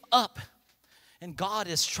to give up. And God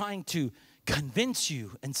is trying to convince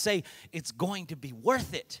you and say it's going to be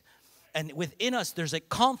worth it. And within us, there's a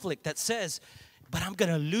conflict that says, but I'm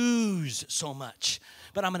going to lose so much.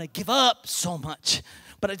 But I'm going to give up so much.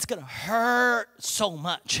 But it's going to hurt so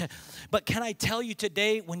much. But can I tell you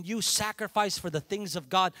today, when you sacrifice for the things of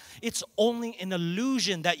God, it's only an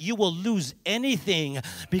illusion that you will lose anything.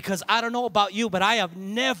 Because I don't know about you, but I have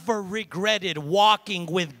never regretted walking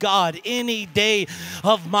with God any day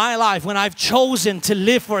of my life. When I've chosen to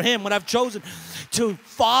live for Him, when I've chosen to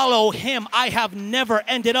follow Him, I have never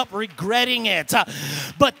ended up regretting it.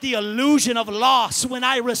 But the illusion of loss, when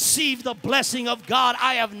I receive the blessing of God,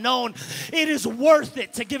 I have known it is worth it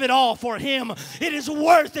it to give it all for Him. It is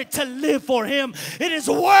worth it to live for Him. It is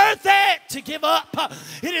worth it to give up.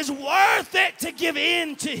 It is worth it to give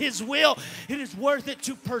in to His will. It is worth it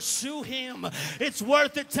to pursue Him. It's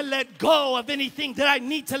worth it to let go of anything that I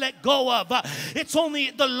need to let go of. It's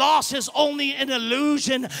only, the loss is only an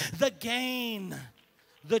illusion. The gain,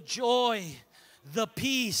 the joy, the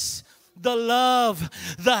peace, the love,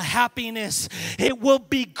 the happiness, it will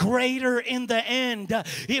be greater in the end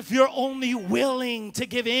if you're only willing to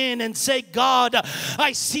give in and say, God,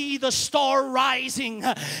 I see the star rising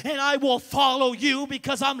and I will follow you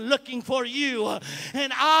because I'm looking for you.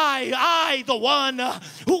 And I, the one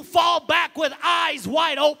who fall back with eyes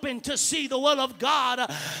wide open to see the will of God,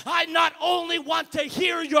 I not only want to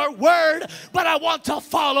hear your word, but I want to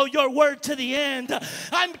follow your word to the end.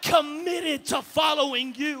 I'm committed to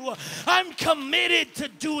following you. I'm committed to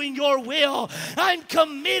doing your will. I'm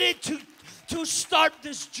committed to start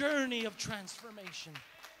this journey of transformation.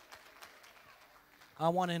 I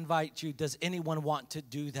want to invite you. Does anyone want to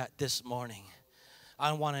do that this morning?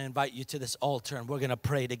 I want to invite you to this altar, and we're going to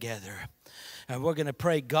pray together. And we're going to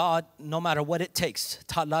pray, God, no matter what it takes,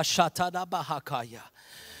 no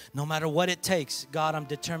matter what it takes, God, I'm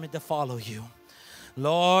determined to follow you.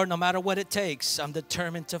 Lord, no matter what it takes, I'm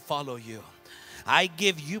determined to follow you. I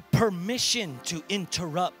give you permission to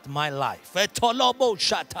interrupt my life. I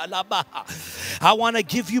want to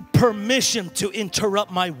give you permission to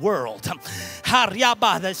interrupt my world.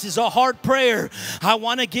 This is a hard prayer. I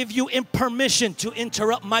want to give you permission to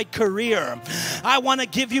interrupt my career. I want to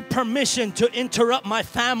give you permission to interrupt my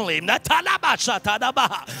family.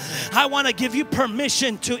 I want to give you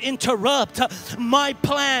permission to interrupt my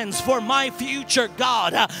plans for my future,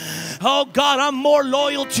 God. Oh, God, I'm more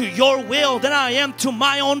loyal to your will than I am to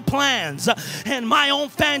my own plans and my own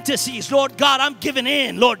fantasies. Lord God, I'm giving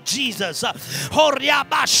in, Lord Jesus.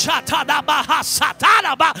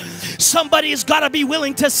 Somebody's got to be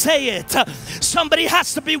willing to say it. Somebody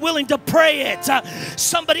has to be willing to pray it.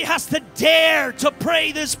 Somebody has to dare to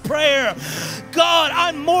pray this prayer. God,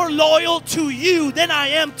 I'm more loyal to you than I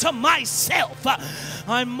am to myself.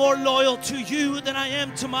 I'm more loyal to you than I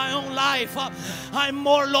am to my own life. I'm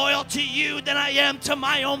more loyal to you than I am to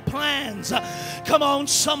my own plans. Come on,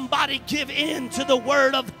 somebody give in to the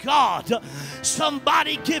word of God.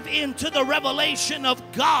 Somebody give in to the revelation of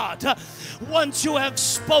God. Once you have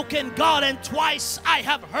spoken, God, and twice I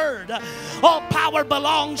have heard. All power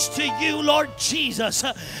belongs to you, Lord Jesus.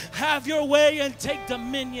 Have your way and take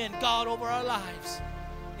dominion, God, over our lives.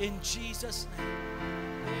 In Jesus' name.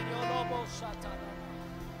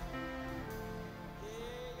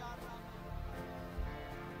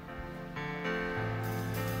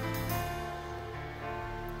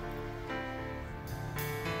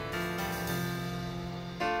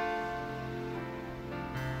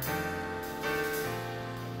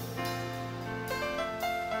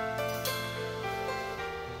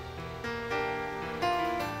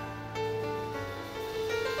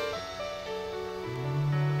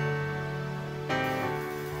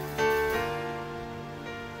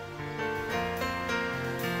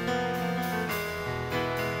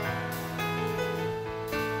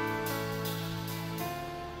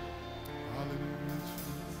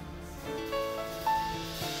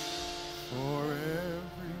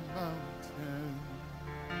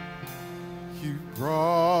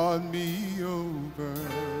 Brought me